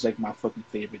York app is like my fucking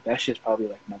favorite. That shit's probably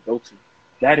like my go-to.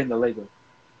 That and the Lego,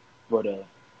 but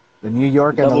The New the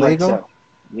York and the double Lego?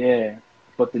 XL, yeah.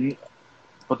 But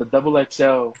the double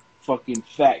XL fucking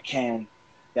fat can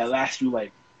that lasts you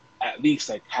like at least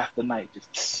like half the night.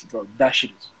 Just bro, that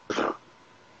shit is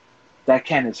that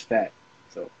can is fat.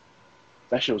 So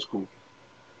that shit was cool.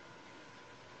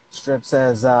 Strip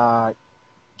says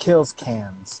kills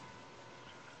cans.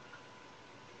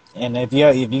 And if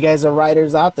you guys are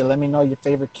writers out there, let me know your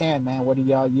favorite can, man. What do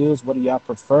y'all use? What do y'all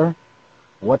prefer?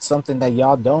 What's something that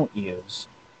y'all don't use?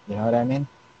 You know what I mean?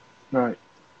 Right.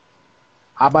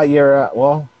 How about your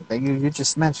well, you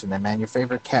just mentioned it, man. Your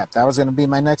favorite cap. That was gonna be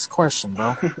my next question,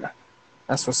 bro.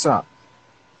 That's what's up.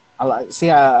 I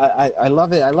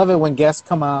love it. I love it when guests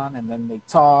come on and then they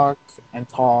talk and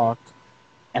talk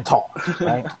and talk.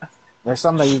 Right? There's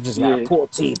some that you just gotta Yeah. pull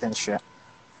teeth and shit.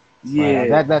 But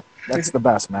Yeah. that's the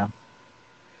best, man.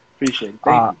 Appreciate it.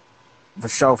 Thank Uh, you. for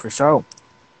sure, for sure.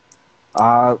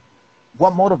 Uh,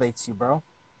 what motivates you, bro?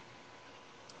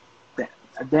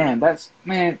 Damn, that's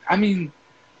man. I mean,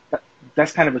 that,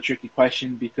 that's kind of a tricky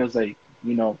question because like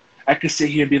I could sit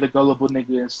here and be the gullible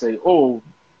nigga and say, oh,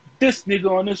 this nigga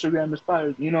on Instagram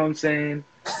inspired. You know what I'm saying?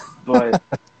 But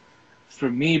for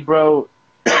me, bro,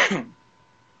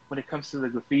 when it comes to the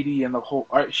graffiti and the whole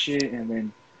art shit, and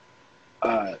then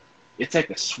uh, it's like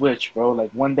a switch, bro.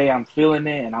 Like one day I'm feeling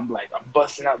it, and I'm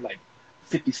busting out like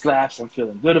 50 slaps. I'm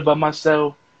feeling good about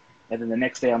myself, and then the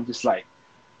next day I'm just like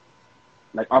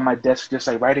on my desk, just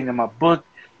like writing in my book.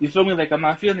 You feel me? Like I'm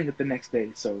not feeling it the next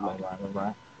day. So All like, right, all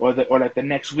right. or like the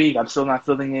next week, I'm still not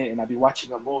feeling it, and I'll be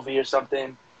watching a movie or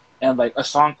something, and like a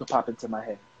song could pop into my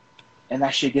head, and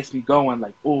that shit gets me going.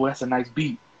 Like, oh, that's a nice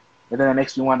beat, and then it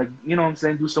makes me want to, you know what I'm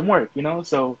saying, do some work.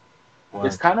 So it's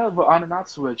Word. kind of an on and off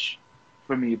switch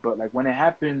for me. But like when it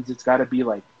happens, it's got to be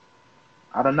like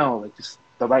I don't know, like just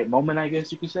the right moment, I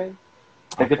guess you could say.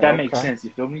 Like if Okay, that makes okay. sense,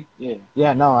 you feel me? Yeah.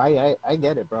 Yeah, no, I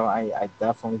get it, bro. I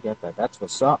definitely get that. That's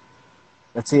what's up.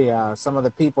 Let's see. Some of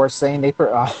the people are saying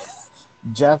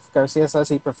Jeff Garcia says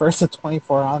he prefers a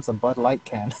 24 ounce of Bud Light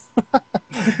can.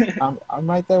 I'm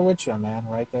right there with you, man.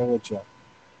 Right there with you.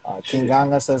 King Shit.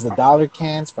 Ganga says the dollar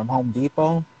cans from Home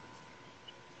Depot.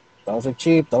 Those are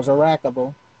cheap. Those are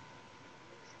rackable.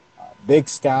 Big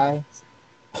Sky.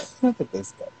 Look at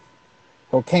this guy.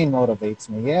 Cocaine motivates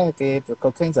me. Yeah, okay.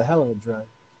 Cocaine's a hell of a drug.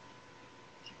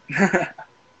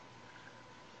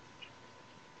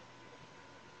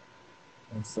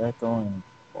 What's that going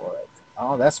for it?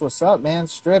 Oh, that's what's up, man.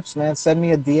 Strips, man. Send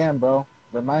me a DM, bro.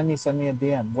 Remind me, send me a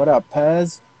DM. What up,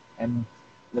 Pez? And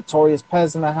Notorious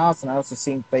Pez in the house. And I also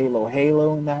seen Phalo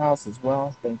Halo in the house as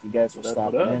well. Thank you guys for What up? What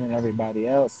stopping up? in and everybody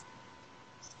else.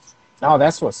 Oh,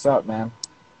 that's what's up, man.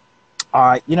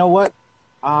 You know what?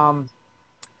 Um,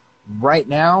 right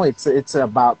now it's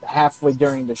about halfway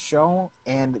during the show,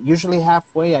 and usually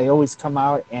halfway I always come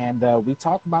out and we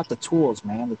talk about the tools,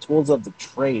 man, the tools of the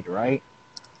trade, right?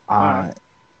 All right. Uh,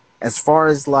 as far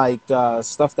as like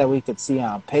stuff that we could see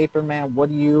on paper, man, what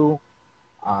do you?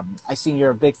 I see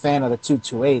you're a big fan of the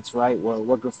 228s, right?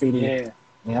 What graffiti?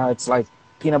 Yeah. It's like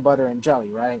peanut butter and jelly,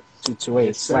 right? 228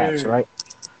 Yes, slaps, sir. right?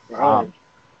 Right. Um,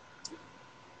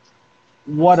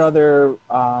 what other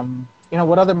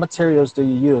what other materials do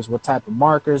you use? What type of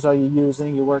markers are you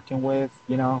using? You're working with,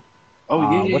 Oh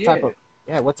yeah, what yeah, type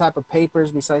yeah. of what type of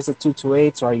papers besides the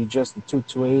 228s? Or are you just the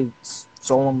 228s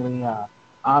solemnly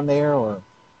on there, or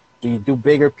do you do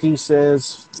bigger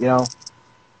pieces?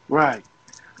 Right.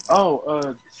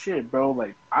 Oh, shit, bro.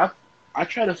 Like I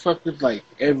try to fuck with like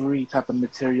every type of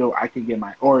material I can get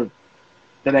my or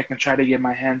that I can try to get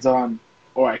my hands on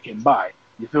or I can buy.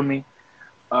 You feel me?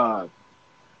 Uh,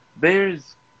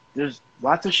 there's there's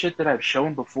lots of shit that I've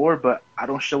shown before, but I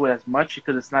don't show it as much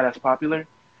because it's not as popular.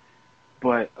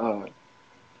 But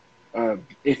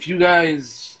if you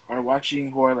guys are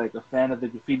watching who are like a fan of the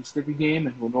graffiti sticker game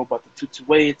and who know about the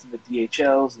 228s and the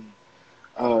DHLs and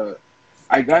uh,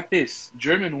 I got this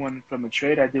German one from a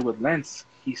trade I did with Lens.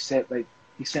 He sent like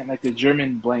a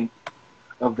German blank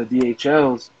of the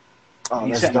DHLs, and Oh, he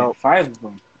that's sent like dope. five of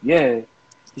them. Yeah,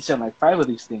 he sent like five of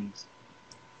these things,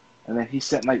 and then he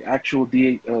sent like actual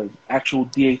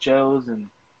DHLs, and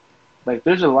like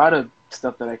there's a lot of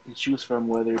stuff that I can choose from,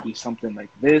 whether it be something like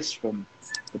this from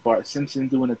the Bart Simpson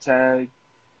doing a tag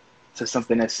to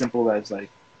something as simple as like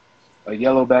a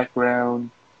yellow background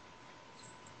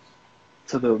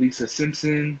to the Lisa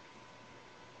Simpson.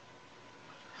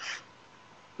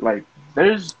 Like,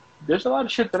 there's a lot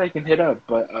of shit that I can hit up,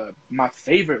 but my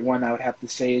favorite one I would have to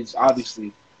say is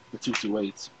obviously the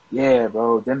 228s. Yeah,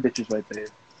 bro, them bitches right there.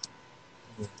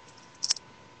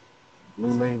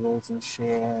 Blue labels and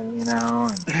shit, you know.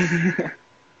 And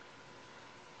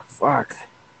fuck.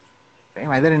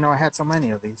 Damn, I didn't know I had so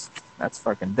many of these. That's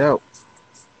fucking dope.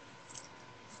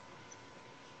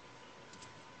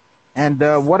 And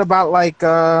what about like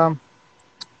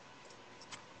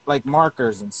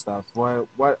markers and stuff? What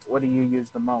do you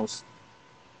use the most?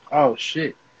 Oh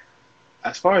shit.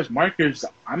 As far as markers,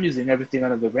 I'm using everything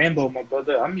under the rainbow, my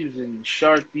brother. I'm using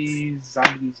Sharpies,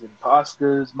 I'm using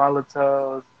Poscas,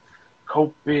 Molotovs,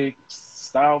 Copics,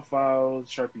 Style Files,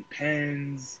 Sharpie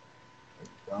pens.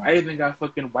 I even got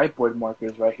fucking whiteboard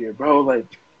markers right here, bro. Like,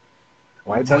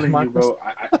 I'm White Boi telling you, Markers? bro.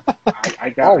 I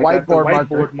Oh, got the marker.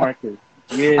 whiteboard marker.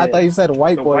 I Yeah, thought you said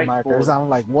White the Boi Markers. whiteboard. I'm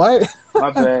like, what?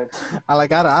 My bad.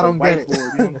 I The don't get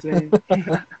whiteboard. You know what it. I'm saying?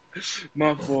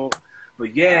 My fault.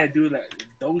 But yeah, dude, like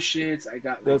those shits. I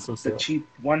got like That's what's the up. cheap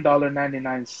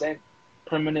 $1.99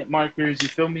 permanent markers. You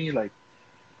feel me? Like,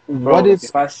 bro, What like is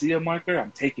if I see a marker,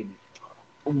 I'm taking it.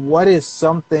 what is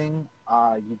something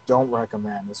you don't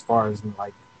recommend as far as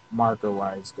like marker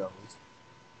wise goes?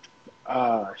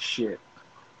 Shit.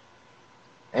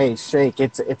 Hey, Shake,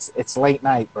 it's late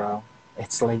night, bro.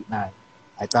 It's late night.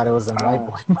 I thought it was in White Uh,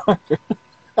 Boi Marker.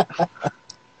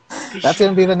 That's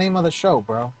gonna be the name of the show,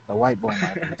 bro. The White Boi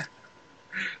Markers.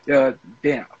 yeah,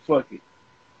 damn, fuck it.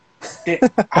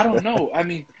 I don't know. I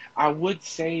mean, I would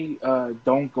say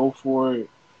don't go for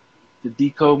the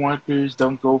deco markers.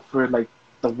 Don't go for like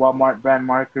the Walmart brand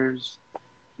markers.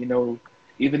 You know,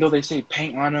 even though they say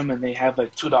paint on them and they have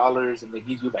like $2 and they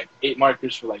give you like 8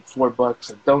 markers for like $4,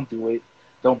 like, don't do it.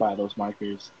 Don't buy those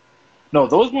markers. No,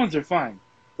 those ones are fine.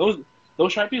 Those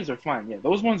those Sharpies are fine. Yeah,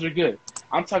 those ones are good.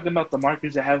 I'm talking about the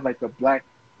markers that have like a black,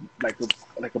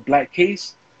 like a black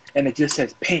case, and it just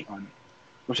says paint on it,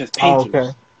 which says Oh,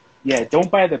 okay. painters. Yeah, don't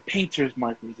buy the painters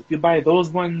markers. If you buy those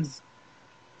ones,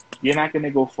 you're not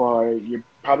gonna go far. You're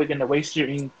probably gonna waste your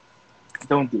ink.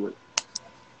 Don't do it.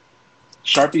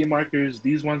 Sharpie markers,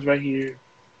 these ones right here,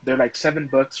 they're like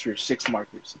 $7 for 6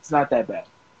 markers. It's not that bad.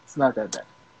 It's not that bad.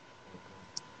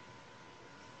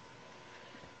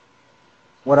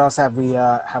 What else have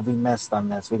we missed on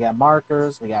this? We got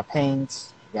markers, we got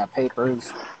paints, we got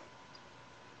papers.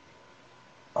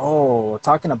 Oh,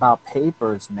 talking about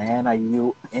papers, man. Are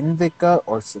you indica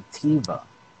or sativa?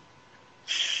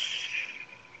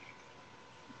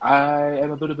 I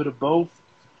am a little bit of both.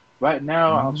 Right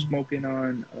now, I'm Mm, smoking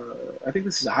on. I think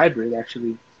this is a hybrid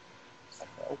actually.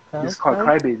 okay, This is called okay.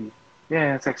 Crybaby.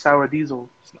 Yeah, it's like sour diesel.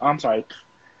 I'm sorry.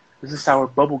 This is sour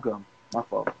bubblegum. My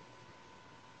fault.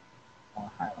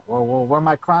 Well, where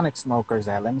my chronic smokers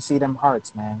at? Let me see them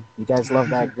hearts, man. You guys love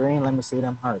that green? Let me see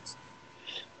them hearts.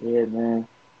 Yeah, man.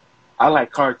 I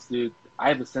like carts, dude. I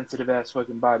have a sensitive ass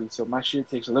fucking body, so my shit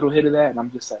takes a little hit of that, and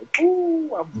I'm just like,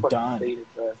 ooh, I'm fucking Done. faded,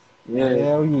 bro. Yeah,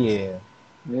 Hell yeah.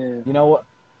 yeah. You know what?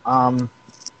 Um,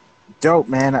 dope,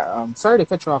 man. Sorry to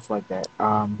cut you off like that.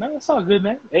 No, it's all good,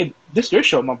 man. Hey, this is your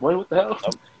show, my boy. What the hell?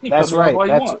 You can cut That's me off right. all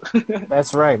you want.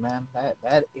 That's right, man.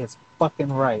 That is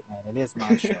fucking right, man. It is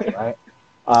my show, right?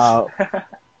 Uh,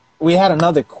 we had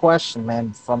another question,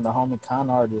 man, from the homie con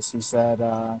artist. He said,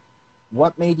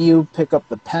 "What made you pick up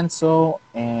the pencil,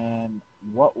 and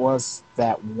what was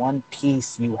that one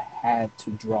piece you had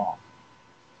to draw?"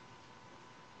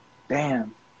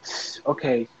 Damn.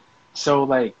 Okay, so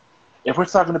like, if we're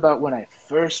talking about when I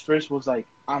first was like,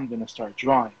 I'm gonna start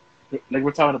drawing, like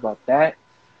we're talking about that.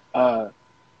 Uh,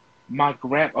 my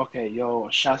okay, yo,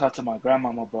 shout out to my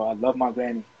grandmama, bro. I love my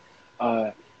granny.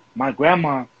 Uh, my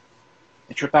grandma,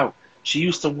 and trip out. She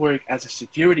used to work as a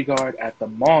security guard at the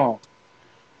mall.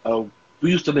 Uh,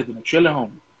 we used to live in a trailer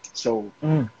home, so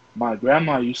Mm, my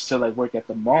grandma used to like work at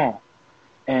the mall,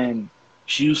 and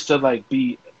she used to like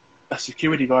be a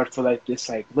security guard for like this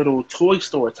like little toy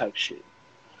store type shit.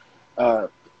 Uh,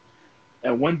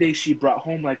 and one day she brought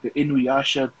home like the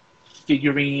Inuyasha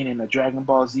figurine and a Dragon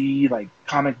Ball Z like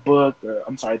comic book, or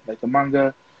I'm sorry, like the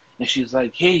manga, and she's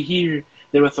like, "Hey, here,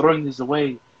 they were throwing this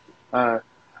away. Uh,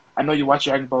 I know you watch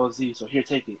Dragon Ball Z, so here,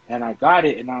 take it." And I got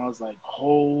it, and I was like,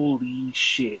 "Holy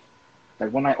shit!"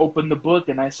 Like when I opened the book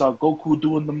and I saw Goku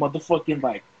doing the motherfucking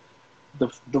like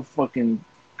the fucking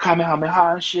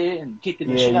Kamehameha and shit and kicking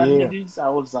the yeah, shit out of yeah. niggas, I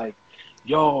was like,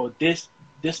 "Yo, this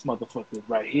motherfucker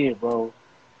right here, bro."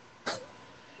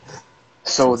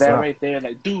 That's So what's that up. right there,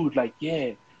 like, dude, like,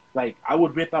 yeah, like I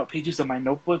would rip out pages of my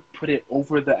notebook, put it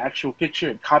over the actual picture,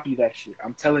 and copy that shit.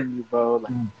 I'm telling you, bro.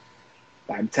 Like, Mm,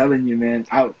 I'm telling you, man.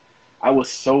 I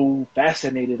was so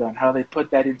fascinated on how they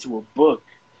put that into a book.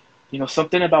 You know,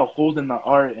 something about holding the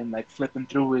art and like flipping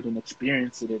through it and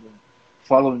experiencing it and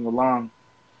following along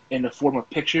in the form of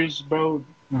pictures, bro.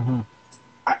 Hmm.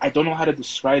 I don't know how to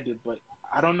describe it, but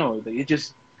I don't know. Like, it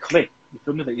just clicked. You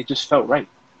feel me? Like it just felt right.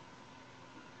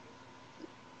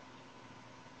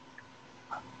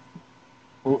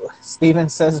 Steven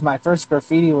says my first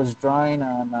graffiti was drawing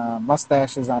on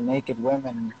mustaches on naked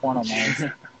women in porno mags.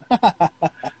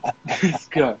 It's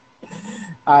good.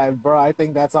 Bro, I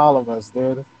think that's all of us,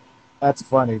 dude. That's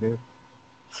funny, dude.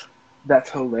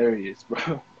 That's hilarious,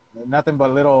 bro. Nothing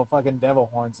but little fucking devil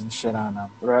horns and shit on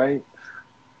them. Right?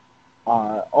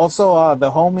 Also, the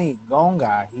homie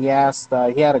Gonga, he asked,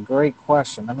 he had a great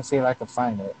question. Let me see if I can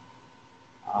find it.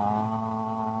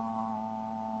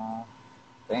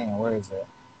 Damn, where is it?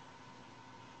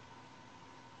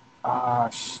 Ah,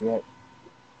 shit.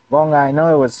 Gonga, I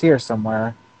know it was here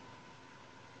somewhere.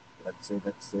 Let's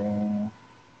see.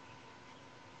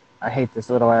 I hate this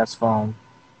little ass phone.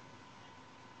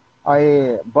 Oh,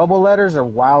 yeah. Bubble letters or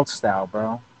wild style,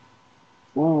 bro?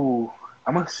 Ooh,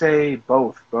 I'm gonna say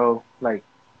both, bro. Like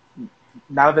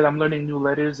now that I'm learning new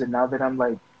letters and now that I'm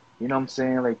like, you know what I'm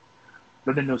saying, like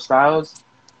learning new styles,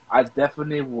 I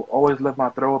definitely will always let my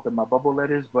throw up in my bubble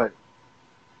letters, but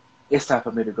it's time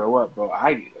for me to grow up, bro.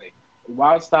 I like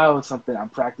wild style is something I'm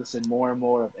practicing more and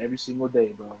more of every single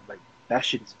day, bro. Like that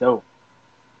shit is dope.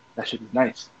 That shit is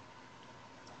nice.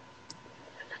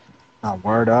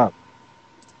 Word up.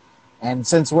 And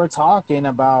since we're talking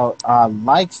about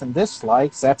likes and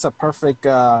dislikes, that's a perfect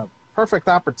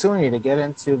opportunity to get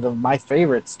into the my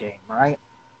favorites game, right?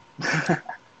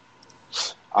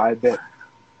 I bet.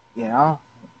 You know,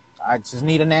 I just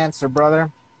need an answer,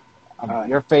 brother.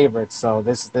 Your favorite. So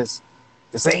this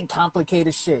ain't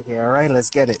complicated shit here. All right, let's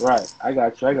get it. Right. I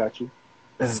got you. I got you.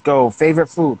 Let's go. Favorite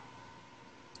food.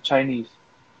 Chinese.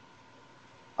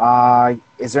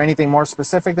 Is there anything more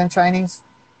specific than Chinese?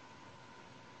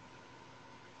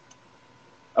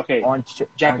 Okay. Orange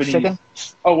Japanese. chicken.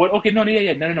 Oh, what? Okay. No,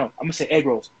 yeah. No. I'm gonna say egg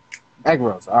rolls. Egg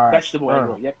rolls. All right. Vegetable egg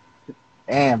roll. Yep.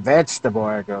 And vegetable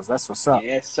egg rolls. That's what's up.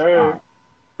 Yes, sir.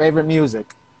 Favorite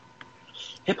music.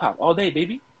 Hip hop all day,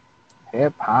 baby.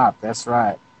 Hip hop. That's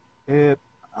right. Hip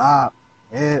hop.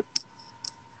 Hip.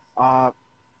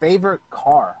 Favorite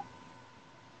car.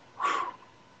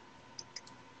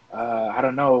 I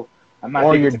don't know. I'm not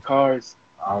Or big your into cars.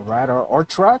 All right, or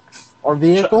truck or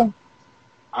vehicle.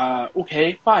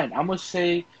 Okay, fine. I'm gonna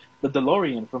say the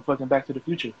DeLorean from fucking Back to the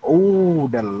Future. Oh,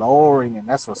 DeLorean.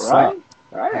 That's what's up. Right?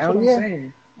 Right? That's Hell what I'm yeah.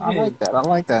 saying. I Yeah. like that. I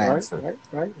like that Right, answer.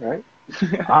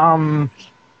 right. Um,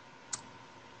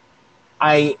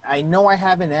 I know I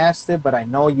haven't asked it, but I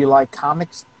know you like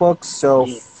comics books. So,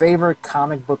 Yeah. favorite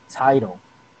comic book title?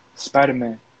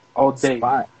 Spider-Man all day.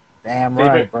 Spot. Damn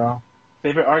right, Favorite bro.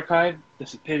 favorite archive? The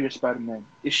Superior Spider-Man.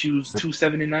 Issues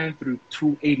 279 through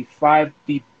 285.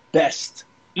 The best.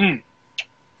 Damn.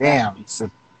 Masterpiece.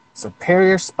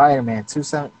 Superior Spider-Man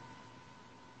 27.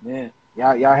 Yeah.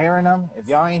 Y'all hearing them? If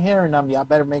y'all ain't hearing them, y'all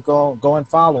better go and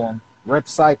follow them. Rip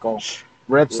Cycle.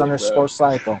 Rips Yeah, bro. underscore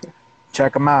Cycle.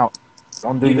 Check them out.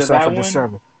 Don't do Either yourself a that one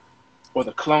disservice. or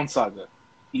the Clone Saga.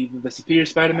 Either the Superior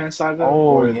Spider-Man saga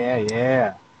Oh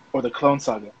yeah. or the Clone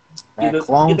Saga. That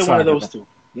Clone Either one of those Saga. two.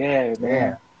 Yeah, Yeah.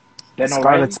 man. Ben Scarlet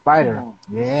O'Reilly? Come Spider. on.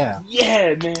 Yeah.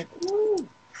 Yeah, man. Woo.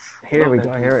 Here Love we that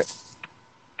go. dude. Here it.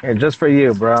 Here, just for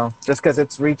you, bro. Just because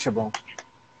it's reachable.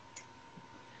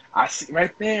 I see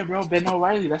right there, bro. Ben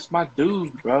O'Reilly. That's my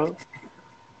dude, bro.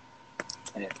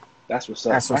 Yeah, that's what's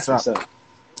up. That's what's That's up. what's up.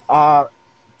 Uh,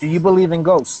 do you believe in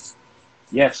ghosts?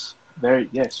 Yes.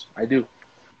 Yes, I do.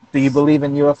 Do you believe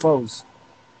in UFOs?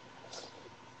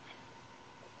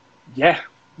 Yeah.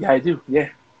 Yeah, I do. Yeah.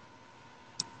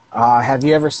 Have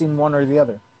you ever seen one or the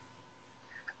other?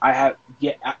 I have.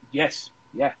 Yeah. Yes.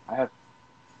 Yeah, I have.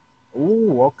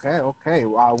 Ooh, okay.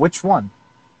 Which one?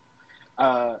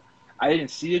 Uh, I didn't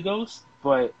see a ghost,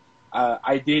 but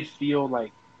I did feel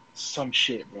like some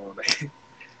shit, bro. Like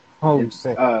Holy in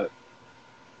shit.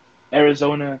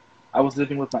 Arizona, I was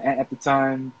living with my aunt at the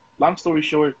time. Long story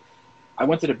short, I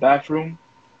went to the bathroom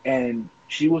and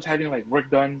she was having like work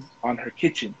done on her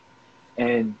kitchen,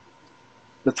 and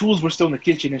the tools were still in the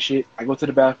kitchen and shit. I go to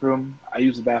the bathroom, I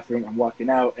use the bathroom, I'm walking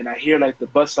out, and I hear like the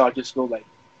buzzsaw just go like,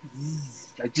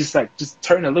 zzz, like just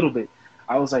turn a little bit.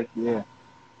 I was like, Yeah.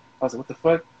 what the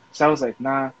fuck? So I was like,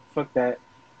 nah, fuck that.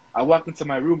 I walked into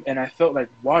my room and I felt like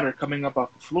water coming up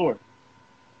off the floor.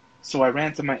 So I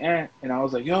ran to my aunt and I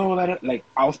was like, yo, like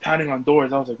I was pounding on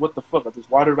doors. I was like, what the fuck? There's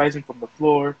water rising from the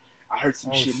floor. I heard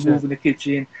some Oh shit shit. move in the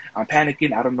kitchen. I'm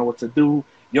panicking. I don't know what to do.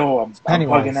 Yo, I'm bugging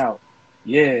Pennywise. out.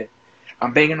 Yeah.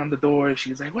 I'm banging on the door.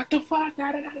 She's like, "What the fuck?"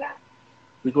 Da, da, da, da.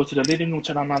 We go to the living room,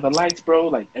 turn on all the lights, bro.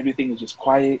 Like everything is just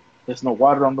quiet. There's no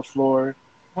water on the floor.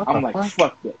 What I'm the like, fuck?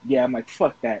 fuck that. Yeah, I'm like,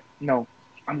 fuck that. No,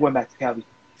 I'm going back to Cali.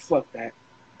 Fuck that.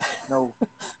 No.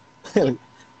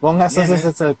 Póngase Yeah, man.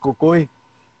 ese cucuy.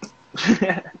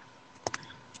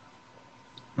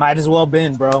 Might as well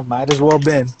been, bro. Might as well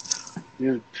been.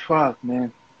 Dude, fuck,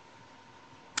 man.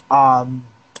 Um,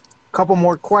 Couple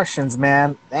more questions,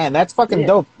 man. Man, that's fucking Yeah.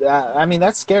 dope. I mean,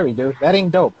 that's scary, dude. That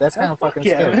ain't dope. That's kind of Fuck fucking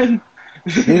yeah, scary. man.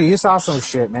 You saw some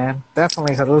shit, man.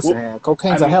 Definitely Well, hallucinating. I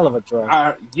Cocaine's a mean, hell of a drug.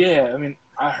 I mean,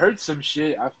 I heard some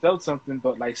shit. I felt something,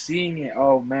 but like seeing it,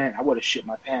 oh man, I would have shit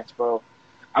my pants, bro.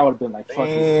 I would have been like,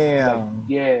 fuck it. Like, Damn.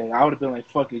 yeah, I would have been like,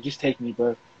 fuck it, just take me,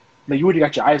 bro. Like, you already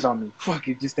got your eyes on me. Fuck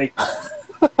it, just take me.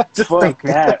 Just Fuck take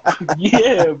me. that.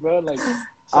 Yeah, bro. Like,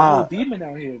 it's a whole uh, demon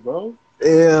out here, bro.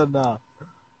 Ew, no.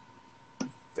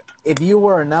 If you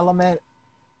were an element,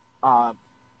 uh,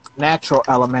 natural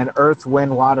element, earth,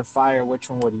 wind, water, fire, which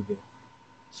one would you be?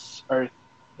 Earth,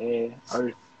 yeah,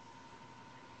 Earth.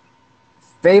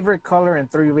 Favorite color and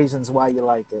 3 reasons why you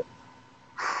like it.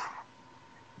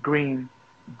 Green.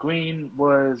 Green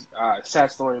was a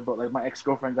sad story, but like my ex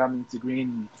girlfriend got me into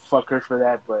green. Fuck her for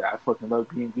that, but I fucking love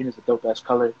green. Green is a dope ass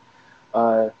color.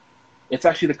 Uh, it's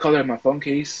actually the color of my phone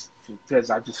case because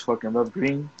I just fucking love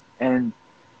green, and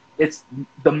it's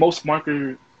the most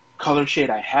marker color shade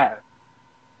I have.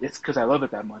 It's because I love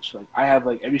it that much. Like I have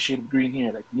like every shade of green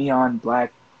here, like neon,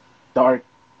 black, dark,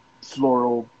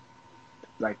 floral,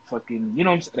 like fucking. You know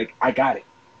what I'm saying? Like I got it.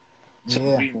 So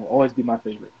Yeah. green will always be my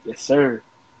favorite. Yes, sir.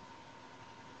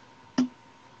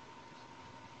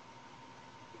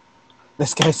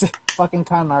 This guy's a fucking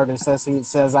con artist. He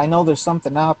says, I know there's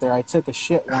something out there. I took a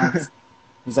shit once.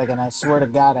 He's like, and I swear to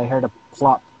God, I heard a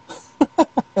plop.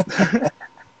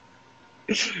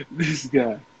 This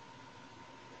guy.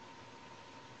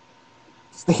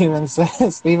 Steven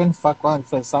says, Steven fuck one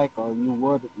says, Syko, you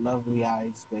would lovely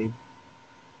eyes, babe.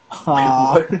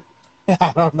 What?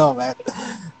 I don't know, man.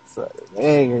 So,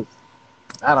 hey,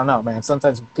 I don't know, man.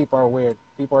 Sometimes people are weird.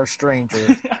 People are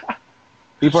strangers.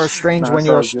 People are strange Nah, when it's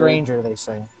you're a all good. stranger, they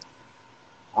say.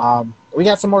 We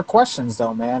got some more questions,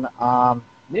 though, man.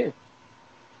 Yeah.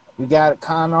 We got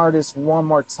con artist one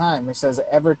more time. He says,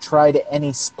 ever tried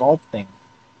any sculpting?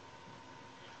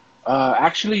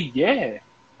 Actually, yeah.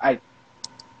 I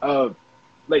uh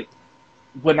like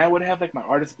when I would have like my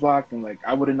artist block and like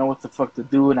I wouldn't know what the fuck to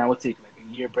do and I would take like a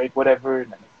year break, whatever,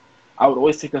 and like, I would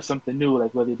always take up something new,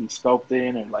 like whether it be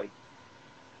sculpting or like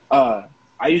uh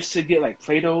I used to get like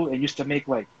Play-Doh and used to make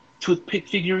like toothpick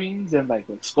figurines and like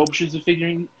sculptures of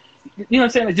figurines. You know what I'm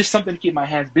saying? Like just something to keep my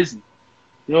hands busy.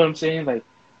 You know what I'm saying? Like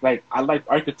I liked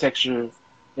architecture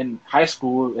in high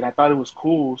school and I thought it was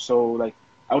cool, so like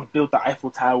I would build the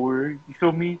Eiffel Tower, you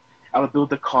feel me? I would build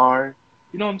the car.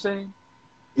 You know what I'm saying?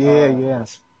 Yeah, Uh yeah.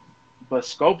 but but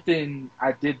sculpting,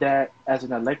 I did that as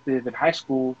an elective in high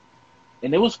school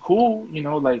and it was cool, you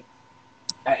know, like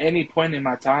at any point in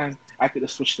my time I could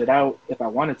have switched it out if I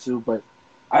wanted to, but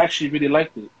I actually really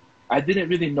liked it. I didn't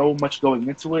really know much going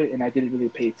into it and I didn't really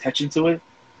pay attention to it,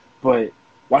 but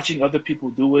watching other people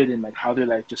do it and like how they're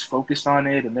like just focused on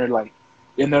it and they're like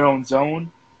in their own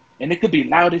zone, and it could be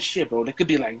loud as shit, bro. It could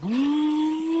be like,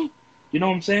 you know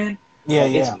what I'm saying? Yeah,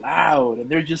 Like it's yeah. loud and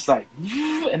they're just like,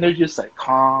 and they're just like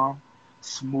calm,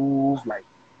 smooth, like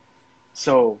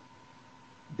so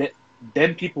that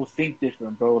then people think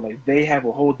different, bro. Like they have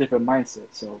a whole different mindset.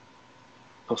 So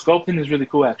sculpting is really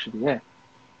cool, actually. Yeah.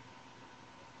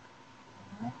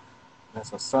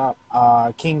 That's what's up.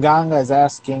 King Ganga is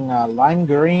asking lime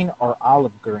green or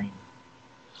olive green?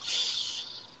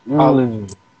 Olive, Ooh.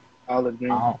 olive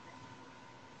green. Oh.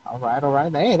 All right, all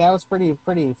right. Hey, that was pretty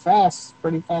fast.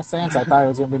 Pretty fast answer. I thought it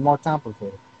was gonna be more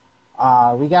complicated.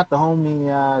 We got the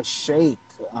homie Shake.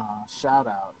 Shout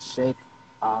out. Shake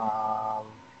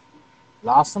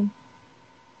Lawson.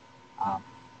 Um,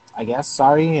 I guess.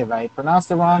 Sorry if I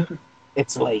pronounced it wrong.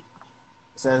 It's late.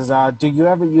 It says, do you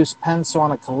ever use pencil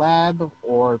on a collab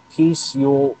or piece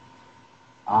you'll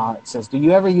it says, do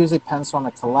you ever use a pencil on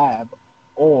a collab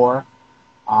or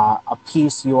a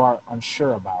piece you are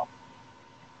unsure about?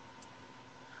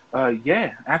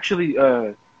 Yeah, actually,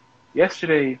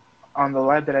 yesterday on the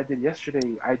live that I did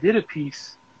yesterday, I did a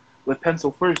piece with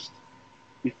pencil first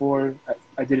before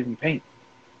I did it in paint.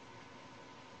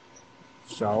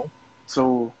 So,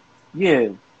 So yeah,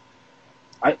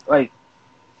 I like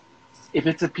if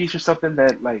it's a piece or something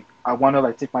that like I want to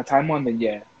like take my time on, then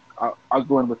yeah, I'll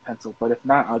go in with pencil. But if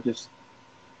not, I'll just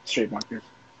straight markers.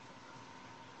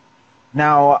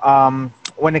 now,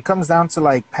 when it comes down to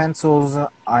like pencils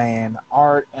and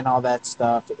art and all that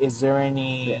stuff, is there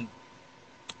Yeah. any?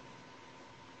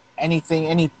 anything,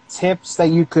 any tips that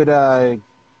you could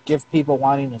give people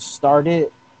wanting to start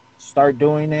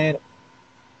doing it?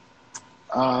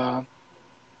 Uh,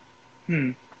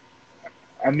 hmm.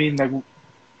 I mean, like,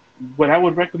 what I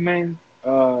would recommend.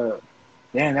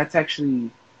 Damn, that's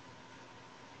actually.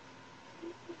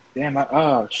 Damn.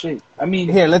 Oh shit. I mean,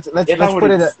 Here, let's let's if I let's were put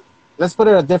to, it let's put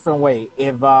it a different way.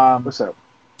 what's up?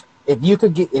 If you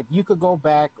could go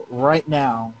back right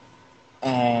now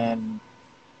and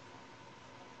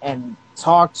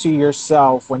talk to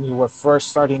yourself when you were first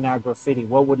starting out graffiti,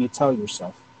 what would you tell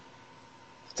yourself?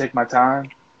 Take my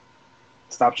time.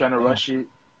 Stop trying to Yeah, rush it.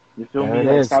 You feel there me? it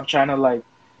Like, is. stop trying to like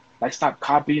stop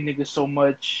copying niggas so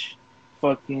much.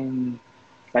 Fucking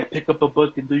like pick up a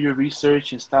book and do your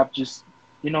research and stop just,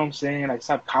 you know what I'm saying? Like,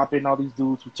 stop copying all these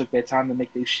dudes who took their time to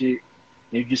make their shit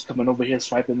and you just coming over here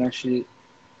swiping that shit.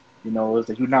 You know, it's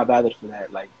like you're not valid for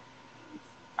that. Like,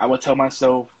 I would tell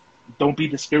myself, don't be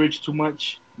discouraged too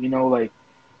much. You know, like,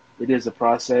 it is a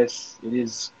process. It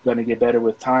is gonna get better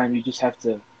with time. You just have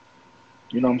to,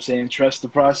 you know what I'm saying, trust the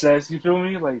process. You feel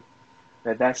me? Like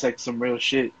that's like some real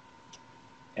shit.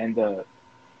 And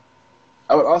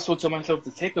I would also tell myself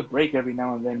to take a break every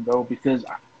now and then, bro, because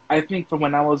I think from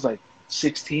when I was like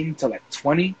 16 to like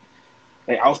 20,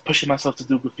 like I was pushing myself to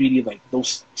do graffiti like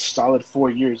those solid 4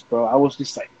 years, bro. I was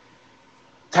just like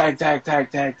tag, tag,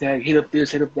 tag, tag, tag, hit up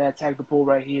this, hit up that, tag the pole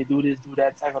right here, do this, do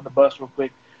that, tag on the bus real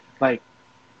quick. Like,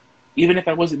 even if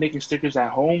I wasn't making stickers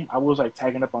at home, I was like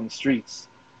tagging up on the streets.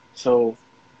 So,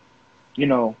 you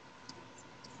know,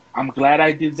 I'm glad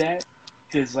I did that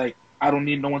because like I don't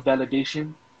need no one's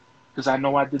validation because I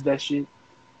know I did that shit.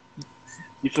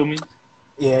 You feel me?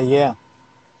 Yeah, yeah.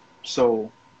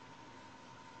 So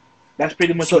that's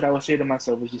pretty much So what I would say to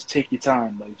myself is just take your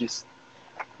time. Like, just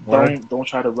word. don't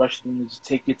try to rush things. Just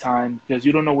take your time because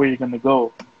you don't know where you're gonna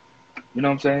go. You know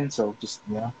what I'm saying? So just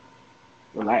Yeah.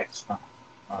 relax.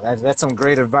 Oh, that's some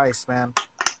great advice, man.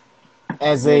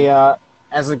 As Yeah.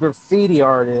 a graffiti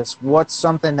artist, what's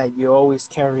something that you always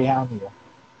carry on you?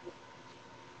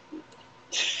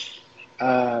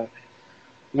 Uh,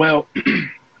 well,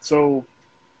 so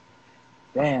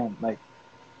damn, like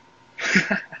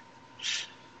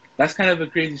that's kind of a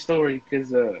crazy story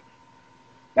because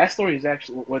that story is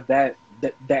actually what the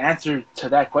answer to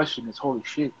that question is holy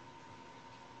shit.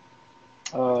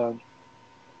 Uh,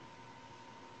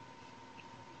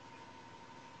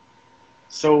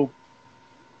 so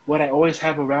what I always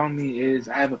have around me is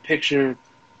I have a picture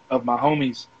of my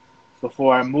homies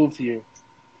before I moved here.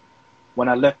 When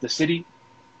I left the city,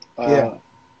 Yeah. uh,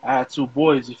 I had two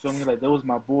boys. You feel me? Like, they was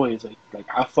my boys. Like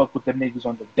I fuck with them niggas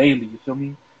on the daily. You feel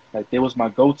me? Like, they was my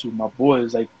go-to. My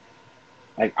boys. Like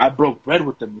I broke bread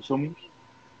with them. You feel me?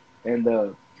 And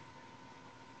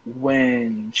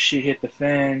when shit hit the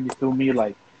fan, you feel me?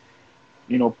 Like,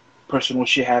 you know, personal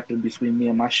shit happened between me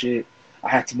and my shit. I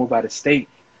had to move out of state,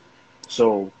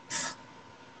 so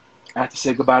I had to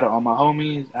say goodbye to all my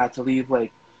homies. I had to leave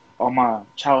like all my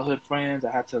childhood friends.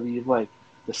 I had to leave like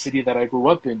the city that I grew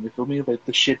up in. You feel me? Like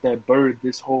the shit that birthed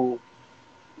this whole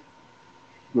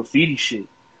graffiti shit.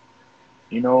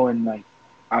 You know, and like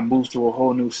I moved to a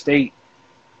whole new state,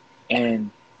 and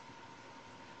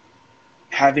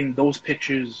having those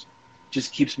pictures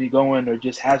just keeps me going, or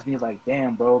just has me like,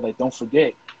 damn, bro, like don't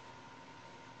forget.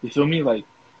 You feel me? Like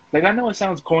I know it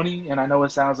sounds corny, and I know it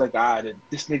sounds like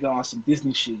this nigga on some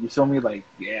Disney shit. You feel me? Like,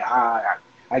 yeah,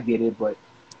 I get it, but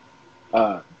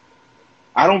uh,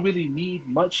 I don't really need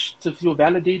much to feel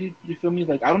validated. You feel me?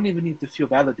 Like, I don't even need to feel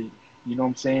validated. You know what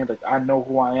I'm saying? Like, I know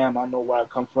who I am. I know where I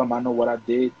come from. I know what I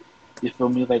did. You feel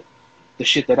me? Like, the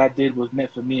shit that I did was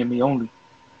meant for me and me only.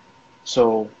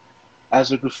 So,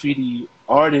 as a graffiti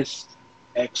artist,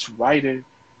 ex writer,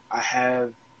 I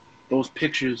have those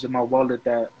pictures in my wallet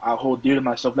that I hold dear to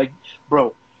myself. Like,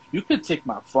 bro, you could take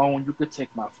my phone, you could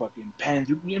take my fucking pens,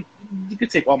 you could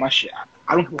take all my shit.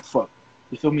 I don't give a fuck.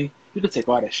 You feel me? You could take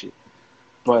all that shit.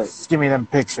 But Just give me them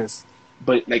pictures.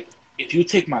 like, if you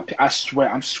take my, I swear,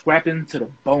 I'm scrapping to the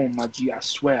bone, my G. I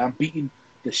swear, I'm beating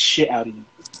the shit out of you.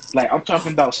 Like, I'm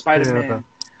talking about Spider Yeah. Man.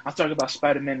 I'm talking about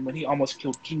Spider Man when he almost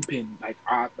killed Kingpin. Like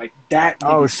that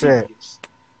Oh nigga shit. serious.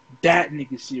 That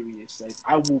nigga serious. Like,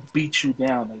 I will beat you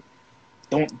down. Like,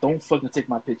 don't fucking take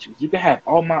my pictures. You can have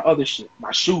all my other shit,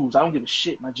 my shoes. I don't give a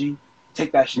shit, my G.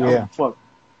 Take that shit. I don't give Yeah. a fuck.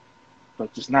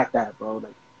 But just not that, bro.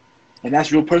 Like, and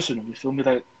that's real personal. You feel me?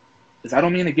 Like, cause I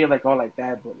don't mean to get like all like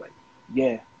that, but like,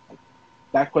 yeah, like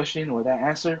that question or that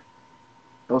answer,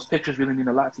 those pictures really mean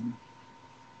a lot to me.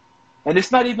 And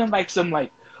it's not even like some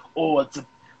like, oh,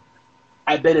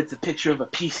 I bet it's a picture of a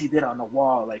piece he did on the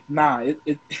wall. Like, nah,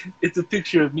 it's a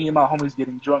picture of me and my homies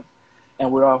getting drunk,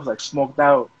 and we're all like smoked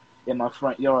out, in my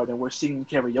front yard, and we're singing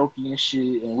karaoke and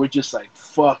shit, and we're just like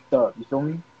fucked up. You feel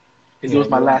me? Because it Yeah, was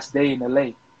my yeah. last day in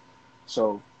LA,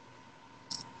 so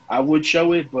I would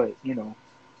show it, but you know,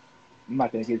 I'm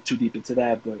not gonna get too deep into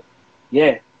that. But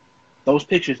yeah, those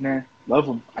pictures, man, love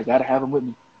them. I gotta have them with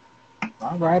me.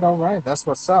 All right, all right. That's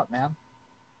what's up, man.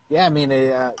 Yeah, I mean, you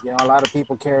know, a lot of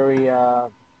people carry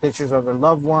pictures of their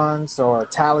loved ones or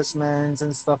talismans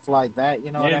and stuff like that.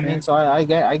 You know what Yeah, I mean? man. So I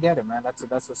get it, man. That's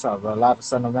what's up. A lot of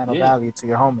sentimental Yeah, value to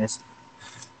your homies.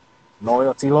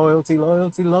 Loyalty, loyalty,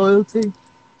 loyalty, loyalty.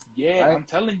 yeah. Right? I'm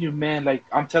telling you, man. Like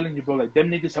I'm telling you, bro. Like them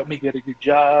niggas helped me get a good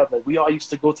job. Like we all used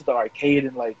to go to the arcade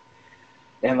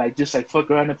and just like fuck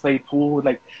around and play pool.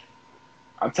 Like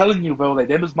I'm telling you, bro. Like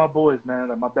them is my boys, man.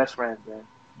 Like my best friends, man.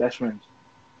 Best friends.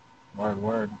 Word,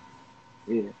 word.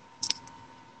 Yeah.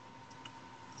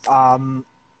 Um,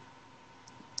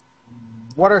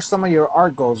 what are some of your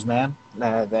art goals, man?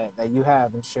 That you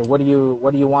have and shit. What do you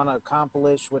want to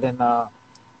accomplish within I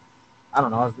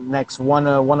don't know, next 1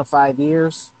 to 5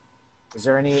 years? Is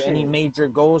there any Shit. major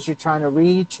goals you're trying to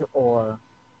reach or?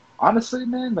 Honestly,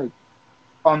 man. Like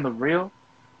on the real,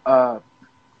 uh,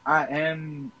 I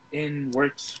am in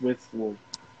works with well,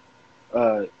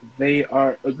 uh, they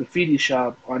are a graffiti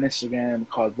shop on Instagram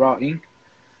called Raw Ink.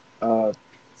 Uh,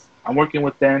 I'm working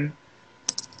with them.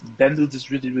 Them dudes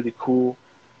is really really cool.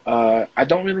 I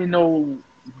don't really know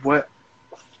what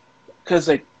because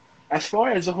like as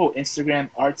far as the whole Instagram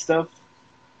art stuff,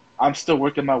 I'm still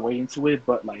working my way into it.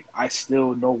 But like I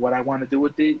still know what I want to do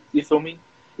with it. You feel me?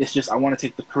 It's just I want to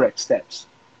take the correct steps.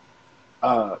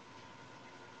 Uh,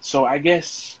 so I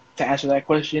guess to answer that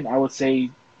question, I would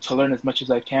say to learn as much as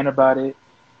I can about it,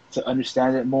 to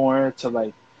understand it more, to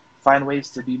like find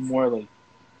ways to be more like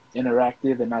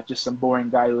interactive and not just some boring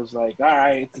guy who's like, all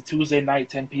right, it's a Tuesday night,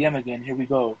 10 p.m. again, here we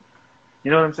go.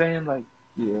 You know what I'm saying? Like,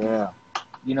 Yeah.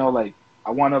 like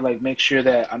I want to like make sure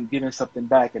that I'm giving something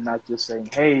back and not just saying,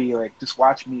 hey, like just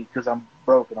watch me because I'm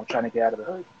broke and I'm trying to get out of the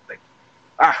hood. Like,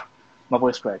 my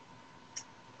voice cracked.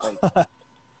 Like,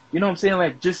 you know what I'm saying?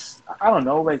 Like, just I don't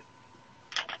know. Like,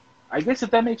 I guess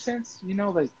if that makes sense,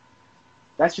 like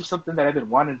that's just something that I've been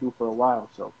wanting to do for a while.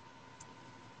 So,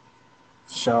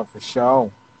 For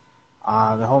sure.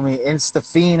 The homie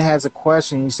Instafiend has a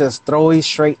question. He says, "Throwy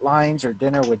straight lines or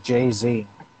dinner with Jay-Z?"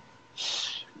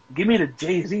 give me the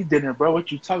Jay-Z dinner, bro.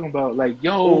 What you talking about? Like,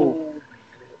 Oh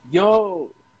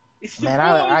yo, it's your man,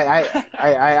 boy.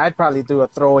 I'd probably do a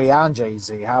throwy on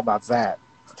Jay-Z. How about that?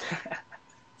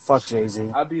 Fuck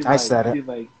Jay-Z. I said I'd it. be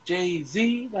like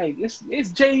Jay-Z, like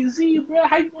it's Jay-Z, bro.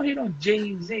 How you gonna hit on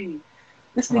Jay-Z?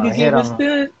 This I'm gonna nigga hit gave us him.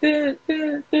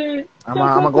 I'm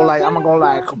gonna go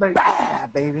like, like, bah,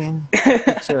 baby.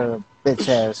 Get your bitch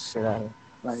ass shit out of here.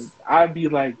 like I'd be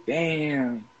like,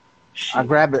 damn, shit. I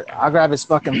grab his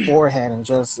fucking forehead and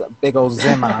just a big old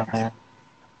zim on, man.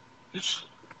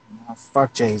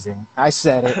 Fuck Jay-Z. I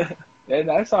said it. Yeah,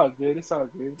 that's all good. It's all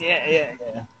good.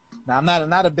 Yeah. Now I'm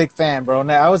not a big fan, bro.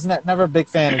 I was never a big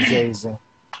fan of Jay-Z.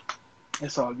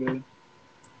 It's all good.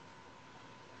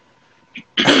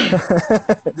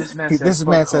 This man said, This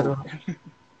man "Fuck said, hope."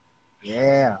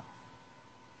 yeah,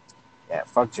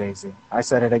 fuck Jay-Z. I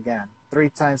said it again, 3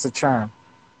 times the charm.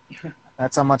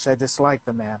 That's how much I dislike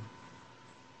the man.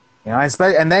 You know,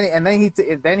 and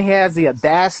then he has the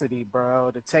audacity,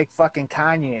 bro, to take fucking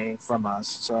Kanye from us.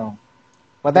 So,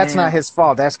 but that's not Damn, his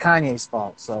fault. That's Kanye's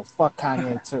fault. So fuck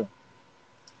Kanye too.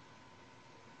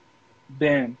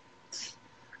 damn.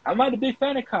 I'm not a big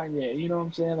fan of Kanye. You know what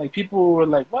I'm saying? Like people were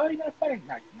like, "Why are you not a fan of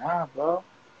Kanye?" Nah, bro.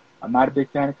 I'm not a big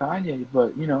fan of Kanye,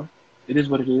 but it is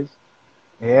what it is.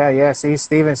 Yeah. See,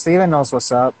 Steven knows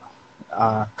what's up.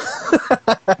 Uh,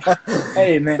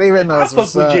 Hey man, Steven I knows fuck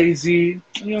what's with up. Jay-Z.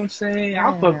 You know what I'm saying?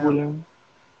 I'll fuck Yeah. with him.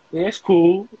 Yeah, it's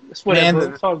cool. It's Man,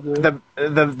 whatever. It's all good.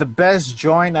 the best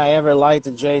joint I ever liked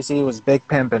of Jay-Z was Big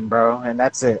Pimpin', bro, and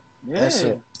that's it. That's Yeah.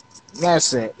 it.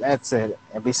 That's it.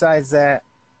 And besides that,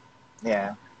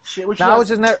 yeah. Shit, what No,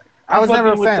 you got? I I'm was never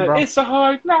a fucking with fan, the bro. "It's a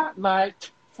hard knock life."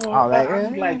 For Oh, that, I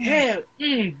be like, hell,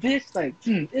 this like,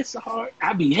 it's a hard.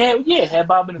 I be hell, yeah, head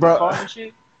bobbing in the bro, car and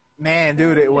shit. man,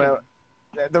 dude. Hell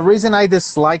yeah, The reason I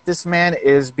dislike this man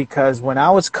is because when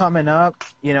I was coming up,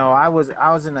 I was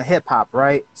in the hip hop,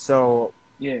 right? So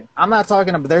yeah, I'm not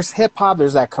talking about. There's hip hop.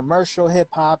 There's that commercial hip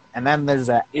hop, and then there's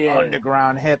that yeah.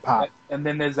 underground hip hop. And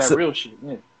then there's that So, real shit.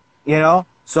 Yeah,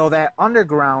 so that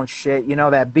underground shit,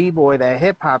 that b-boy, that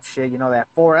hip hop shit, that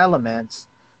four elements.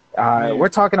 yeah, We're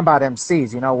talking about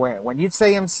MCs. When you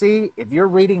say MC, if you're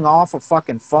reading off a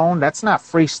fucking phone, that's not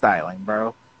freestyling,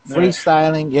 bro. yeah.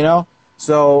 Freestyling.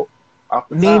 So Off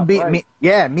the top,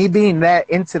 right? me being that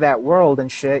into that world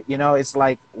and shit, it's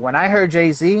like when I heard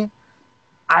Jay-Z,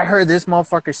 I heard this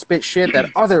motherfucker spit shit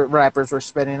that other rappers were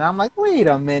spitting. And I'm like, wait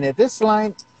a minute, this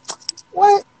line,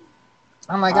 what?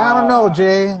 I'm like, I don't know, Ah,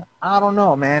 Jay. I don't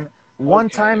know, man. One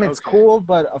okay, time it's okay. cool,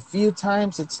 but a few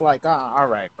times it's like, all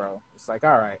right, bro. It's like,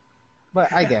 all right.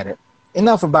 But I get it.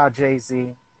 Enough about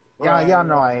Jay-Z. Right, Y'all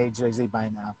know I right. hate Jay-Z by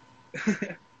now.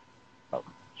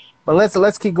 But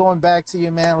let's keep going back to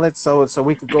you, man. So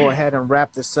we could go ahead and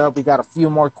wrap this up. We got a few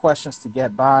more questions to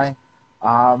get by.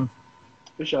 Um,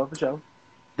 For sure, for sure.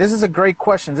 this is a great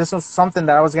question. This was something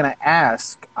that I was gonna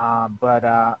ask,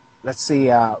 but let's see.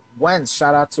 Wenz,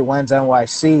 shout out to Wenz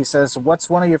NYC, says, "What's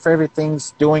one of your favorite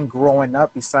things doing growing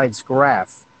up besides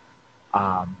graph?"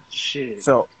 Um, Shit.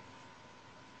 so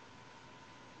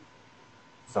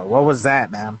so what was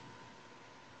that, man?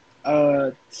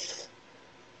 Uh,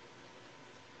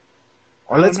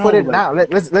 Or I don't let's put know. it Like, now.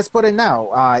 Let's put it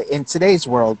now. In today's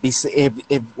world,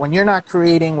 if when you're not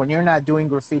creating, when you're not doing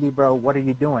graffiti, bro, what are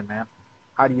you doing, man?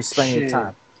 How do you spend your shit.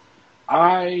 time?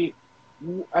 I,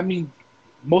 I mean,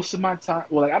 most of my time.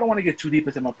 Well, like, I don't want to get too deep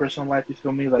into my personal life. You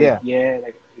feel me? Like, Yeah, yeah,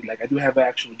 like I do have an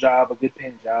actual job, a good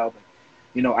paying job.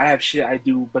 Like, I have shit I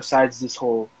do besides this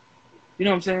whole. You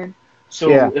know what I'm saying?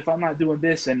 yeah. So if I'm not doing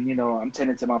this, and I'm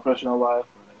tending to my personal life,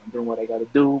 or like, I'm doing what I got to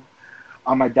do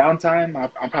on my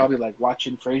downtime, I'm probably like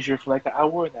watching Frasier for like an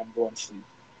hour, and then I'm going to sleep.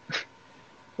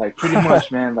 Like pretty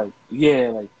much, man. Like yeah,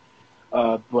 like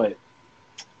but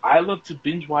I love to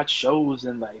binge watch shows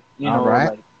and like All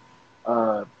right.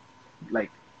 uh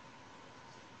like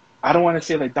I don't want to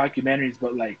say like documentaries,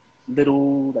 but like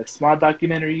little like small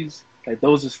documentaries. Like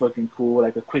those is fucking cool.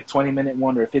 Like a quick 20-minute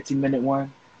one or a 15-minute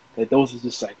one. Like those is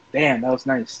just like damn, that was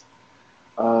nice.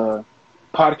 Uh,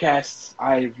 Podcasts.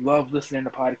 I love listening to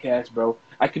podcasts, bro.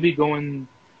 I could be going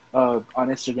on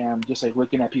Instagram, just like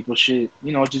looking at people's shit,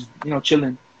 just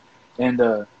chilling. And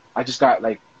I just got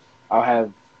like, I'll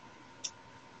have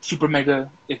Super Mega.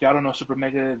 If y'all don't know Super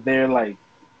Mega, they're like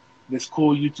this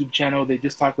cool YouTube channel. They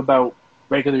just talk about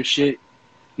regular shit,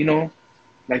 you know,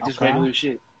 like just Okay. regular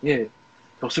shit. Yeah.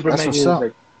 So Super That's Mega what's is up.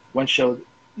 like one show.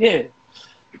 Yeah.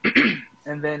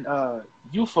 And then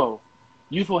UFO.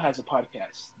 UFO has a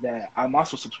podcast that I'm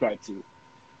also subscribed to.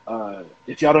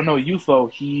 If y'all don't know UFO,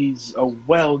 he's a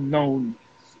well-known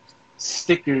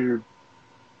sticker.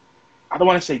 I don't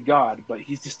want to say God, but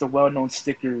he's just a well-known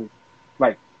sticker,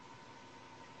 like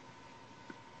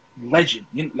legend.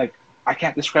 Like I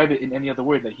can't describe it in any other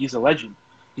word. Like he's a legend.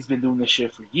 He's been doing this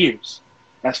shit for years.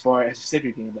 As far as the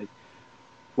sticker game, like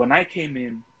when I came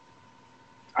in,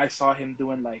 I saw him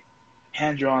doing like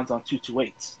hand drawings on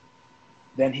 228s.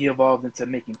 Then he evolved into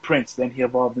making prints. Then he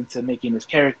evolved into making his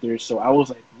characters. So I was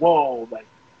like, whoa, like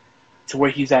to where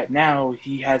he's at now,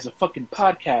 he has a fucking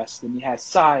podcast, and he has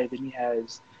Side, and he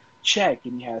has Check,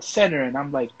 and he has Center, and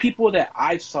I'm like, people that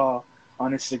I saw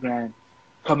on Instagram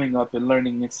coming up and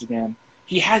learning Instagram,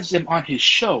 he has them on his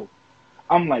show.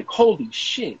 I'm like, holy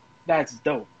shit, that's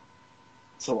dope.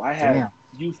 So I have Damn.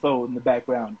 UFO in the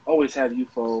background, always have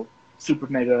UFO, Super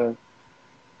Mega.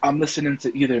 I'm listening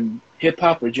to either hip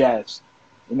hop or jazz,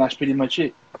 and that's pretty much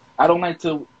it. I don't like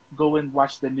to go and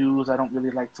watch the news. I don't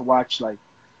really like to watch like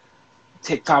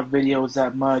TikTok videos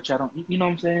that much. I don't, you know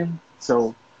what I'm saying?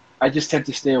 So I just tend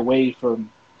to stay away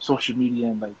from social media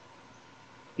and like,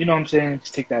 you know what I'm saying?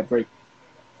 Just take that break.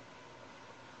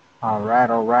 All right.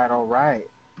 All right. All right.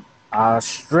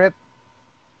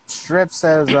 Strip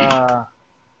says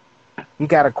he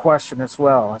got a question as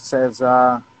well. It says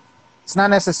it's not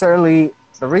necessarily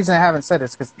the reason I haven't said it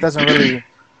is because it doesn't really.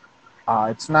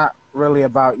 It's not really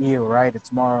about you, right?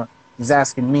 It's more he's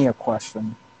asking me a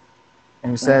question.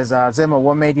 And he Right? says, Zimmer,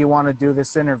 what made you want to do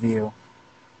this interview?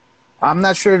 I'm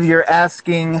not sure if you're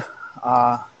asking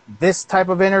this type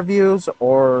of interviews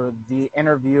or the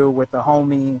interview with the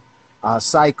homie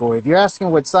Syko. If you're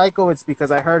asking with Syko, it's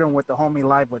because I heard him with the homie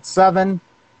live with Seven.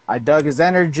 I dug his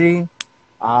energy.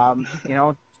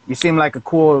 You seem like a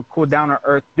cool down to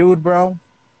earth dude, bro.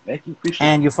 Thank you. Appreciate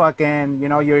And it. you fucking,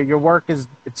 your work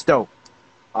it's dope.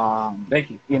 Thank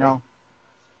you. You Thank know,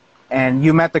 and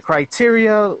you met the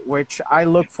criteria which I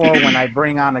look for when I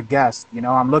bring on a guest.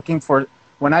 I'm looking for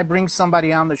when I bring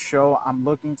somebody on the show, I'm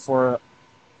looking for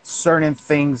certain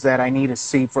things that I need to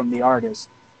see from the artist.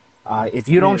 If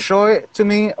you you. don't Yeah. show it to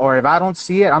me, or if I don't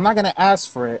see it, I'm not gonna ask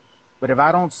for it. But if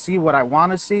I don't see what I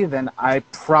want to see, then I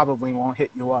probably won't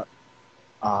hit you up.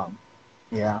 Um,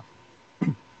 yeah.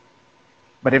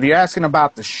 But if you're asking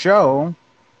about the show,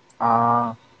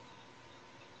 uh,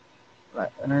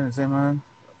 Zimmerman,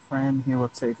 frame, he will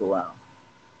take a while.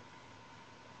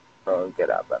 Bro, get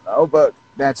out that notebook.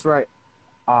 That's right.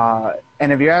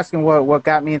 And if you're asking what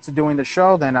got me into doing the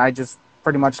show, then I just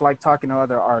pretty much like talking to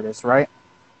other artists, right?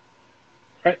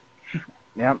 Right.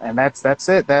 Yep, and that's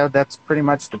it. That's pretty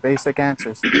much the basic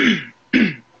answers.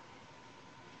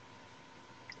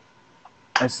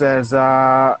 It says,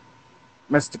 Mr.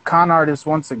 Con Artist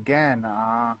once again.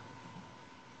 Oh,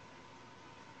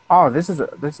 this is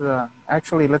a.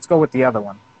 Actually, let's go with the other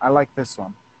one. I like this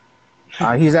one.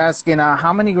 He's asking,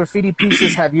 how many graffiti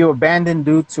pieces have you abandoned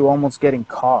due to almost getting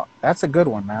caught? That's a good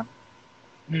one,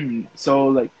 man. So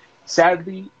like,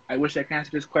 sadly, I wish I could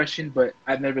answer this question, but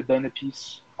I've never done a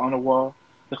piece on a wall.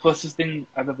 The closest thing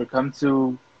I've ever come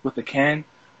to with a can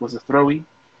was a throwy,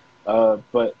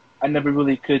 but I never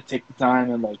really could take the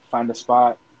time and like find a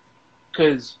spot.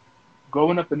 Cause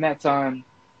growing up in that time,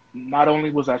 not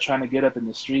only was I trying to get up in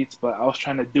the streets, but I was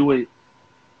trying to do it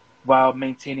while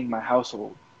maintaining my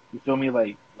household. You feel me?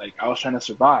 Like I was trying to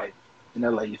survive in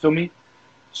LA. You feel me?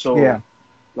 Yeah, So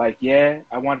like yeah,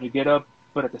 I wanted to get up,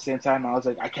 but at the same time I was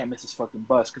like I can't miss this fucking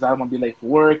bus because I don't want to be late for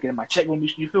work and my check won't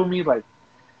be. You feel me? Like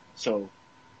so,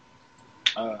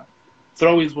 uh,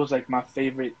 throwies was like my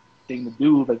favorite thing to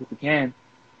do, like with the can.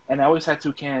 And I always had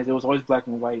two cans. It was always black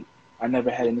and white. I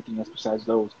never had anything else besides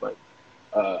those. But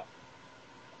uh,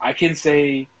 I can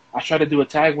say I tried to do a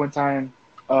tag one time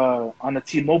on the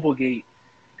T-Mobile gate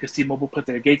because T-Mobile put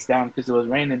their gates down because it was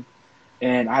raining,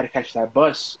 and I had to catch that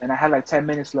bus, and I had like 10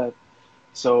 minutes left.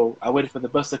 So I waited for the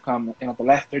bus to come, and at the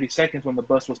last 30 seconds when the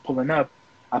bus was pulling up,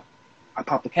 I I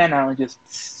popped the can out and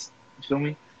just you feel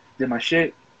me, did my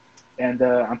shit, and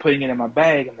I'm putting it in my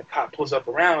bag, and the cop pulls up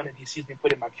around, and he sees me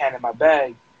putting my can in my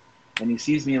bag, and he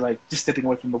sees me like just stepping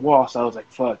away from the wall. So I was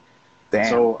like, fuck. damn,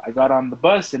 So I got on the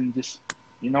bus and just,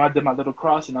 I did my little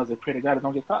cross and I was like, pray to God I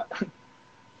don't get caught.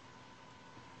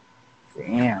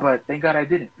 damn, But thank God I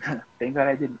didn't. Thank God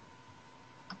I didn't.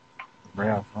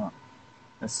 real fun.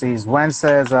 Let's see. Gwen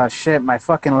says, shit, my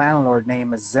fucking landlord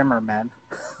name is Zimmerman.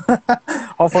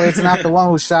 Hopefully it's not the one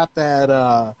who shot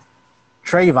that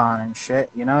Trayvon and shit.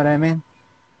 You know what I mean?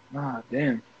 Ah,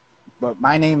 damn. But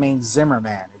my name ain't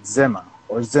Zimmerman. It's Zimma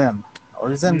or Zim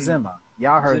or Zim Mm. Zimma.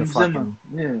 Y'all heard the Zim Zimmer. fucking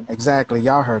Yeah. exactly.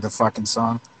 Y'all heard the fucking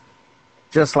song,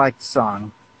 just like the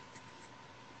song.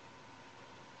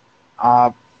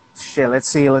 Uh, shit. Let's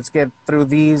see. Let's get through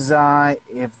these.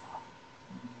 If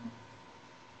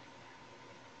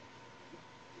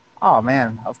oh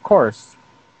man, of course.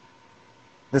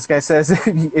 This guy says,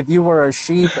 if you were a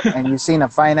sheep and you seen a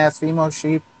fine ass female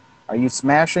sheep, are you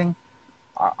smashing?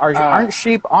 Uh,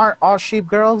 Aren't all sheep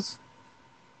girls?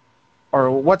 Or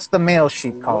what's the male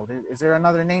sheep what? called? Is there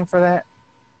another name for that?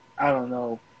 I don't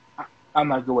know. I'm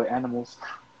not good with animals.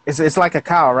 It's like a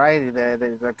cow, right?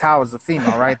 The cow is the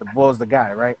female, right? The bull is the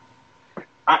guy, right?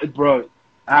 Bro,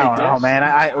 I I don't know, guess. man.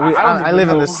 I don't I even live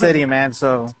in the know. city, man.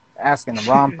 So asking the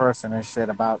wrong person and shit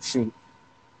about sheep.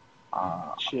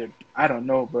 Uh, Shit. I don't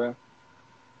know, bro.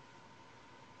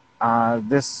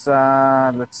 this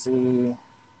let's see.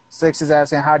 Six is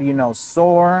asking, how do you know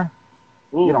sore?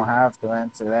 You don't Ooh. have to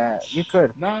answer that. You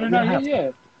could, No, no, but you no. don't Yeah, have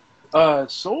to. yeah.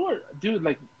 Sword, dude,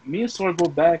 like, me and Sword go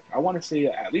back, I want to say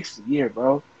at least a year,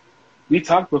 bro. We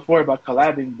talked before about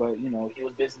collabing, but, he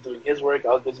was busy doing his work, I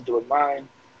was busy doing mine.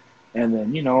 And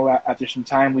then, after some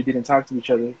time, we didn't talk to each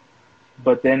other.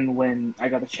 But then when I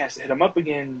got a chance to hit him up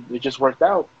again, it just worked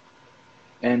out.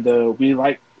 And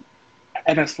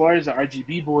and as far as the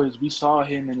RGB boys, we saw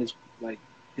him and his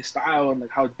style and like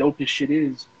how dope his shit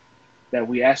is. That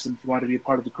we asked him if he wanted to be a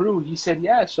part of the crew. He said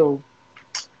yeah. So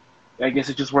I guess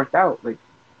it just worked out. Like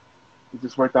it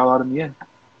just worked out in the end.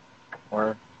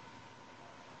 Or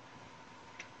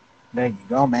there you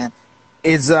go, man.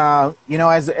 Is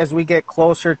as we get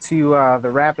closer to the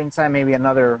wrapping time, maybe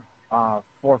another 4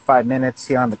 or 5 minutes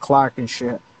here on the clock and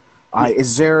shit. Yeah.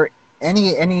 Is there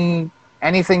anything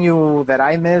you that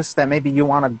I missed that maybe you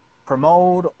want to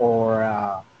promote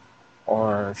or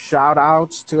shout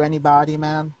outs to anybody,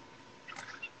 man?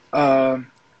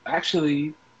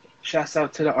 Actually, shouts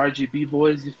out to the RGB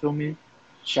boys. You feel me?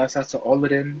 Shouts out to all of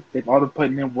them. They've all been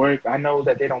putting in work. I know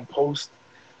that they don't post.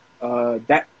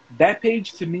 That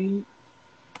page to me,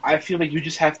 I feel like you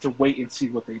just have to wait and see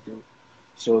what they do.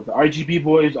 So the RGB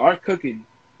boys are cooking.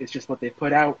 It's just what they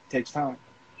put out takes time.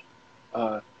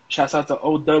 Shouts out to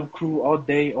old dub crew all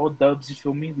day, old dubs. You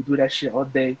feel me? We do that shit all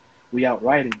day. We out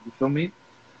riding. You feel me?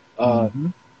 Uh, Mm-hmm.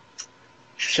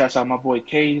 Shouts out my boy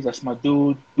K's. That's my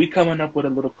dude. We coming up with a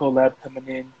little collab coming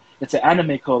in. It's an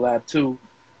anime collab too.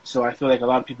 So I feel like a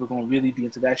lot of people are gonna really be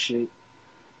into that shit.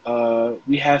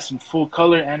 We have some full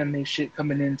color anime shit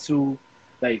coming in too.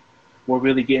 Like we're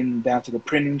really getting down to the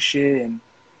printing shit and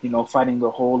finding the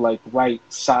whole like right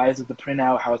size of the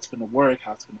printout, how it's gonna work,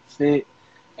 how it's gonna fit.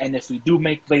 And if we do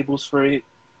make labels for it,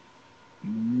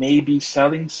 maybe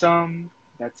selling some.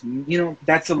 That's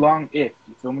a long if.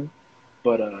 You feel me?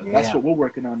 But that's Yeah. what we're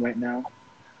working on right now.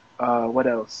 What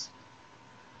else?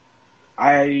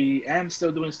 I am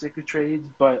still doing sticker trades,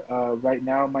 but right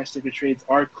now my sticker trades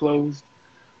are closed.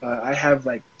 I have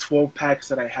like 12 packs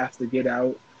that I have to get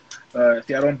out. If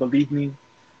y'all don't believe me,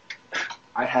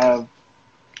 I have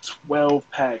 12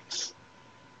 packs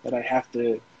that I have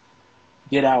to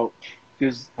get out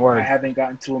because I Word. haven't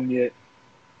gotten to them yet.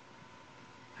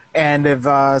 And if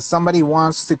somebody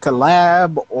wants to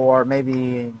collab or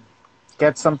maybe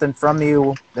get something from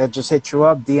you, that just hit you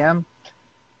up, DM.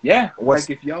 Yeah, like What's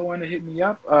if y'all want to hit me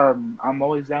up, I'm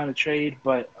always down to trade,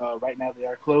 but right now they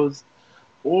are closed.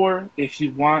 Or if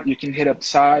you want, you can hit up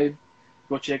Sai.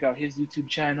 Go check out his YouTube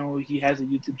channel. He has a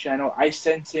YouTube channel. I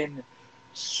sent in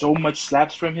so much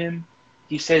slaps from him.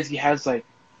 He says he has like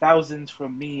thousands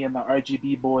from me and the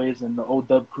RGB boys and the old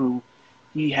dub crew.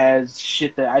 He has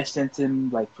shit that I sent him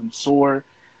like from Soar.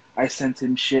 I sent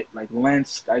him shit like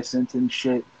Lensk. I sent him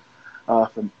shit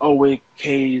from Owick,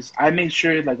 K's. I make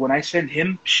sure like when I send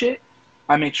him shit,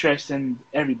 I make sure I send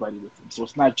everybody with him. So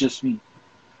it's not just me.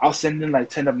 I'll send in like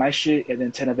 10 of my shit and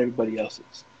then 10 of everybody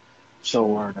else's. So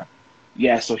Word.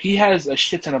 yeah, so he has a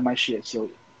shit ton of my shit. So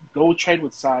go trade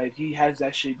with Side. He has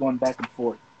that shit going back and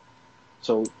forth.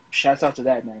 So shouts out to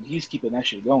that man. He's keeping that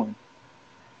shit going.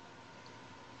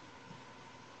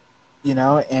 You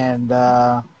know, and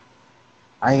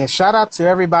I shout out to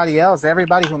everybody else,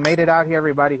 everybody who made it out here,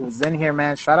 everybody who's in here,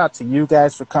 man. Shout out to you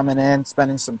guys for coming in,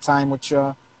 spending some time with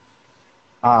you,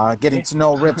 getting Yeah. to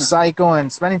know Rip Syko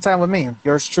and spending time with me,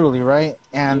 yours truly, right?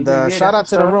 And Yeah, shout that's out what's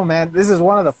to the up. room, man. This is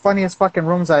one of the funniest fucking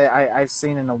rooms I've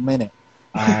seen in a minute.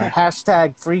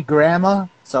 Hashtag free grandma.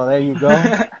 So there you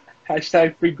go.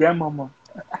 Hashtag free grandmama.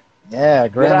 Yeah,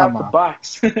 Get out the grandmama.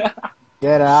 box.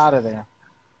 Get her out of there.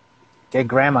 Get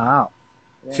grandma out.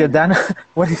 Yeah, man.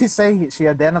 What did he say? She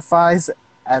identifies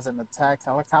as an attack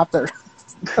helicopter.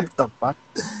 What the fuck?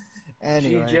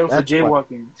 She in Anyway, jail for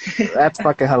jaywalking. that's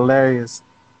fucking hilarious.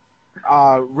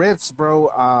 Rips,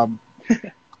 bro.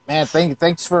 Man,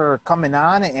 thanks for coming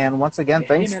on, and once again, Yeah,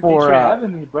 hey thanks man, thanks for for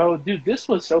having me, bro. Dude, this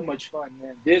was so much fun,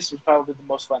 man. This was probably the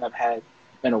most fun I've had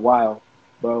in a while,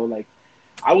 bro. Like,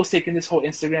 I was taking this whole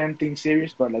Instagram thing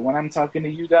serious, but like when I'm talking to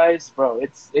you guys, bro,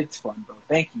 it's fun, bro.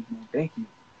 Thank you, man. Thank you.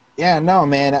 yeah, no,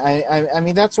 man. I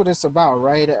mean, that's what it's about,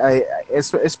 right?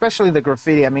 It's especially the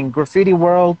graffiti. I mean, graffiti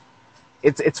world.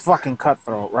 It's fucking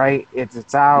cutthroat, right?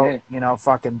 It's out, Yeah, you know,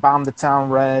 fucking bomb the town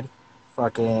red,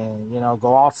 fucking, you know,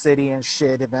 go off city and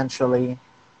shit eventually.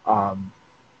 Um,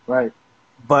 right,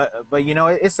 but you know,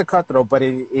 it's a cutthroat. But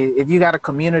if you got a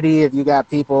community, if you got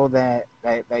people that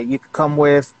you could come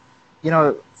with, you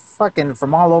know, fucking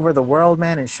from all over the world,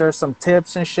 man, and share some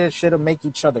tips and shit'll make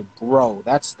each other grow.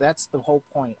 That's the whole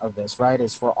point of this, right?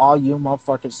 Is for all you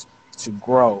motherfuckers to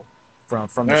grow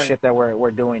from the right, shit that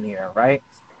we're doing here, right?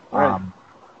 right, Um,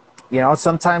 you know,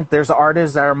 sometimes there's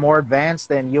artists that are more advanced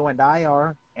than you and I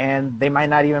are, and they might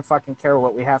not even fucking care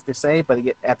what we have to say. But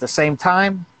at the same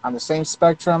time, on the same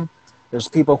spectrum, there's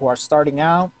people who are starting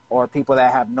out or people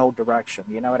that have no direction.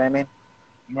 You know what I mean?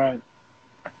 right.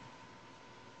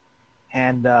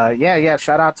 And yeah,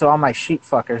 shout out to all my sheep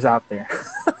fuckers out there.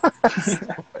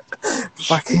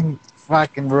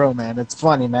 fucking real, man. It's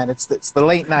funny, man. It's the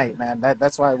late night, man.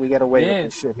 That's why we get away with Yeah,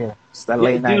 this shit here. It's that yeah,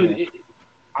 late night dude. here.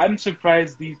 I'm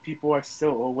surprised these people are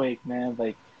still awake, man.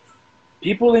 Like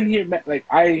people in here, like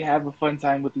I have a fun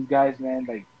time with these guys, man.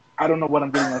 Like I don't know what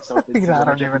I'm getting myself I into when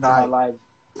I don't jump even into my know. lives.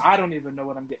 I don't even know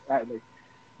what I'm getting at, like,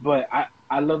 but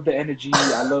I love the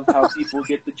energy. I love how people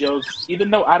get the jokes, even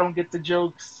though I don't get the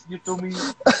jokes. You feel me?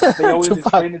 They always Tupac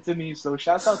explain it to me. So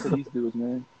shouts out to these dudes,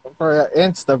 man. for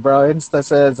Insta, bro. Insta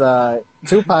says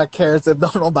Tupac cares if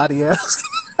don't nobody else.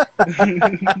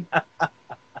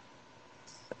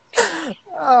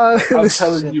 I'm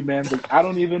telling Shit. you, man. Like I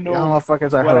don't even Y'all know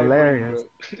motherfuckers are what I bring, hilarious. bro.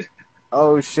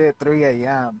 Oh shit, 3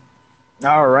 a.m.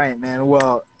 All right, man.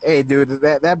 Well, hey, dude,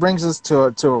 that brings us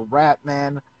to a wrap,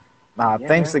 man. Yeah,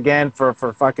 Thanks man. again for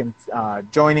fucking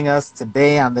joining us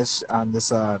today on this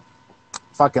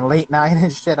fucking late night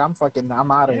and shit. I'm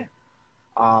out of Yeah, here.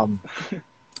 Um,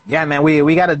 yeah, man.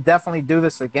 We got to definitely do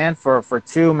this again for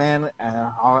two, man.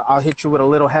 I'll hit you with a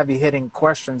little heavy hitting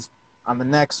questions on the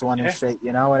next one and yeah, shit.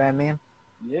 You know what I mean?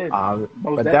 yeah.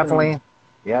 Most But definitely. definitely,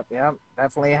 yep,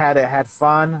 definitely had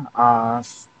fun.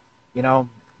 You know,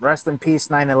 rest in peace,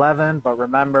 9/11. But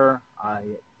remember,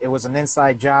 it was an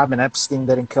inside job, and Epstein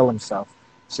didn't kill himself.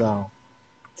 So,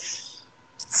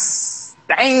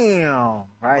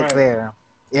 damn, right Right. there.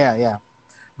 Yeah.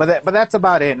 But that's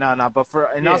about it. No. But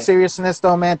for in all Yeah. seriousness,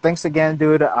 though, man, thanks again,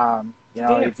 dude. You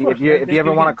know, Yeah, of if course, you man. if you Thank you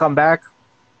ever want to again. come back,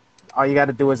 all you got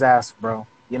to do is ask, bro.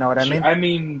 You know what I Sure. mean? I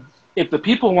mean, if the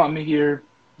people want me here,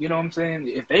 You know what I'm saying?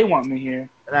 If they want me here,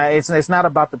 It's not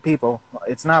about the people.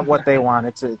 It's not what they want.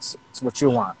 It's what you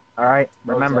want. All right,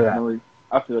 most remember that. definitely.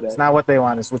 I feel It's that. not what they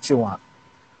want. It's what you want.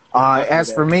 I feel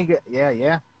As for that. me,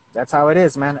 yeah, that's how it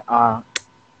is, man.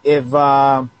 If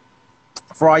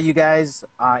For all you guys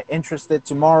interested,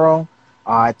 tomorrow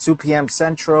at 2 p.m.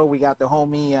 Central, we got the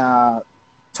homie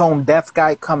Tone Deaf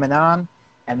Guy coming on,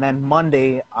 and then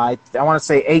Monday, I want to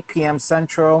say 8 p.m.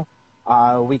 Central,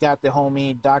 we got the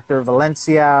homie Dr.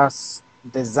 Valencia's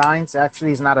Designs. Actually,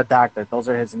 he's not a doctor; those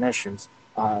are his initials.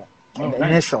 Oh, nice.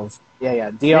 Initials.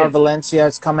 Yeah. Dr. Yeah. Valencia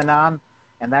is coming on,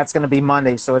 and that's going to be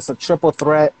Monday. So it's a triple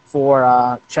threat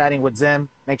for chatting with Zim.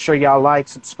 Make sure y'all like,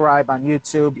 subscribe on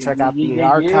YouTube, Yeah, check yeah, out yeah, the yeah, yeah.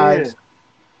 archives,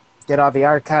 get all the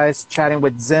archives, chatting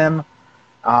with Zim,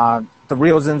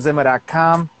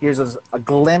 therealzimzimmer.com. Here's a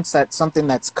glimpse at something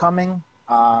that's coming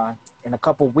in a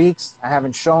couple weeks. I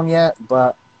haven't shown yet,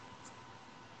 but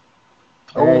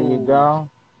there you Oh, go.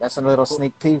 That's a little cool.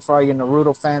 sneak peek for all you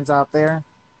Naruto fans out there.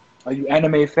 Are you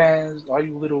anime fans? Are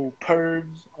you little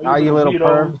pervs? Are you All you little little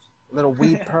pervs, weirdos? little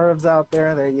weed pervs out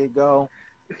there, there you go.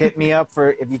 Hit me up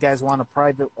for if you guys want a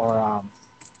private or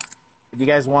if you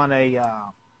guys want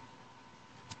a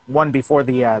one before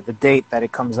the date that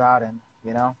it comes out in,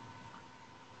 you know.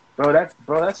 Bro,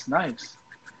 that's nice.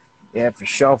 Yeah, for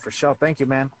sure, for sure. Thank you,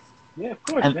 man. Yeah, of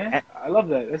course, And man. I love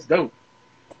that. That's dope.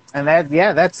 and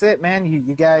that's it, man.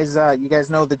 You guys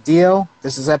know the deal.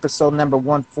 This is episode number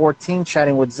 114,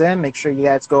 chatting with Zen. Make sure you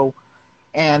guys go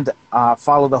and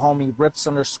follow the homie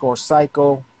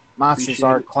Rips_Syko, Monsters Appreciate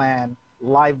Art it. Clan,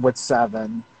 Live with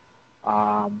Seven,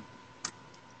 um,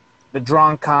 the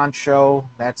Drawn Con Show.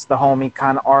 That's the homie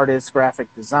Con Artist,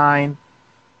 Graphic Design,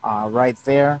 right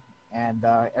there. And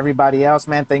everybody else,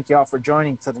 man, thank y'all for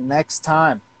joining. Till the next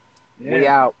time, we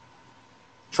Yeah. out.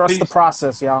 Trust the Peace.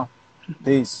 process, y'all.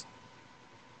 Peace.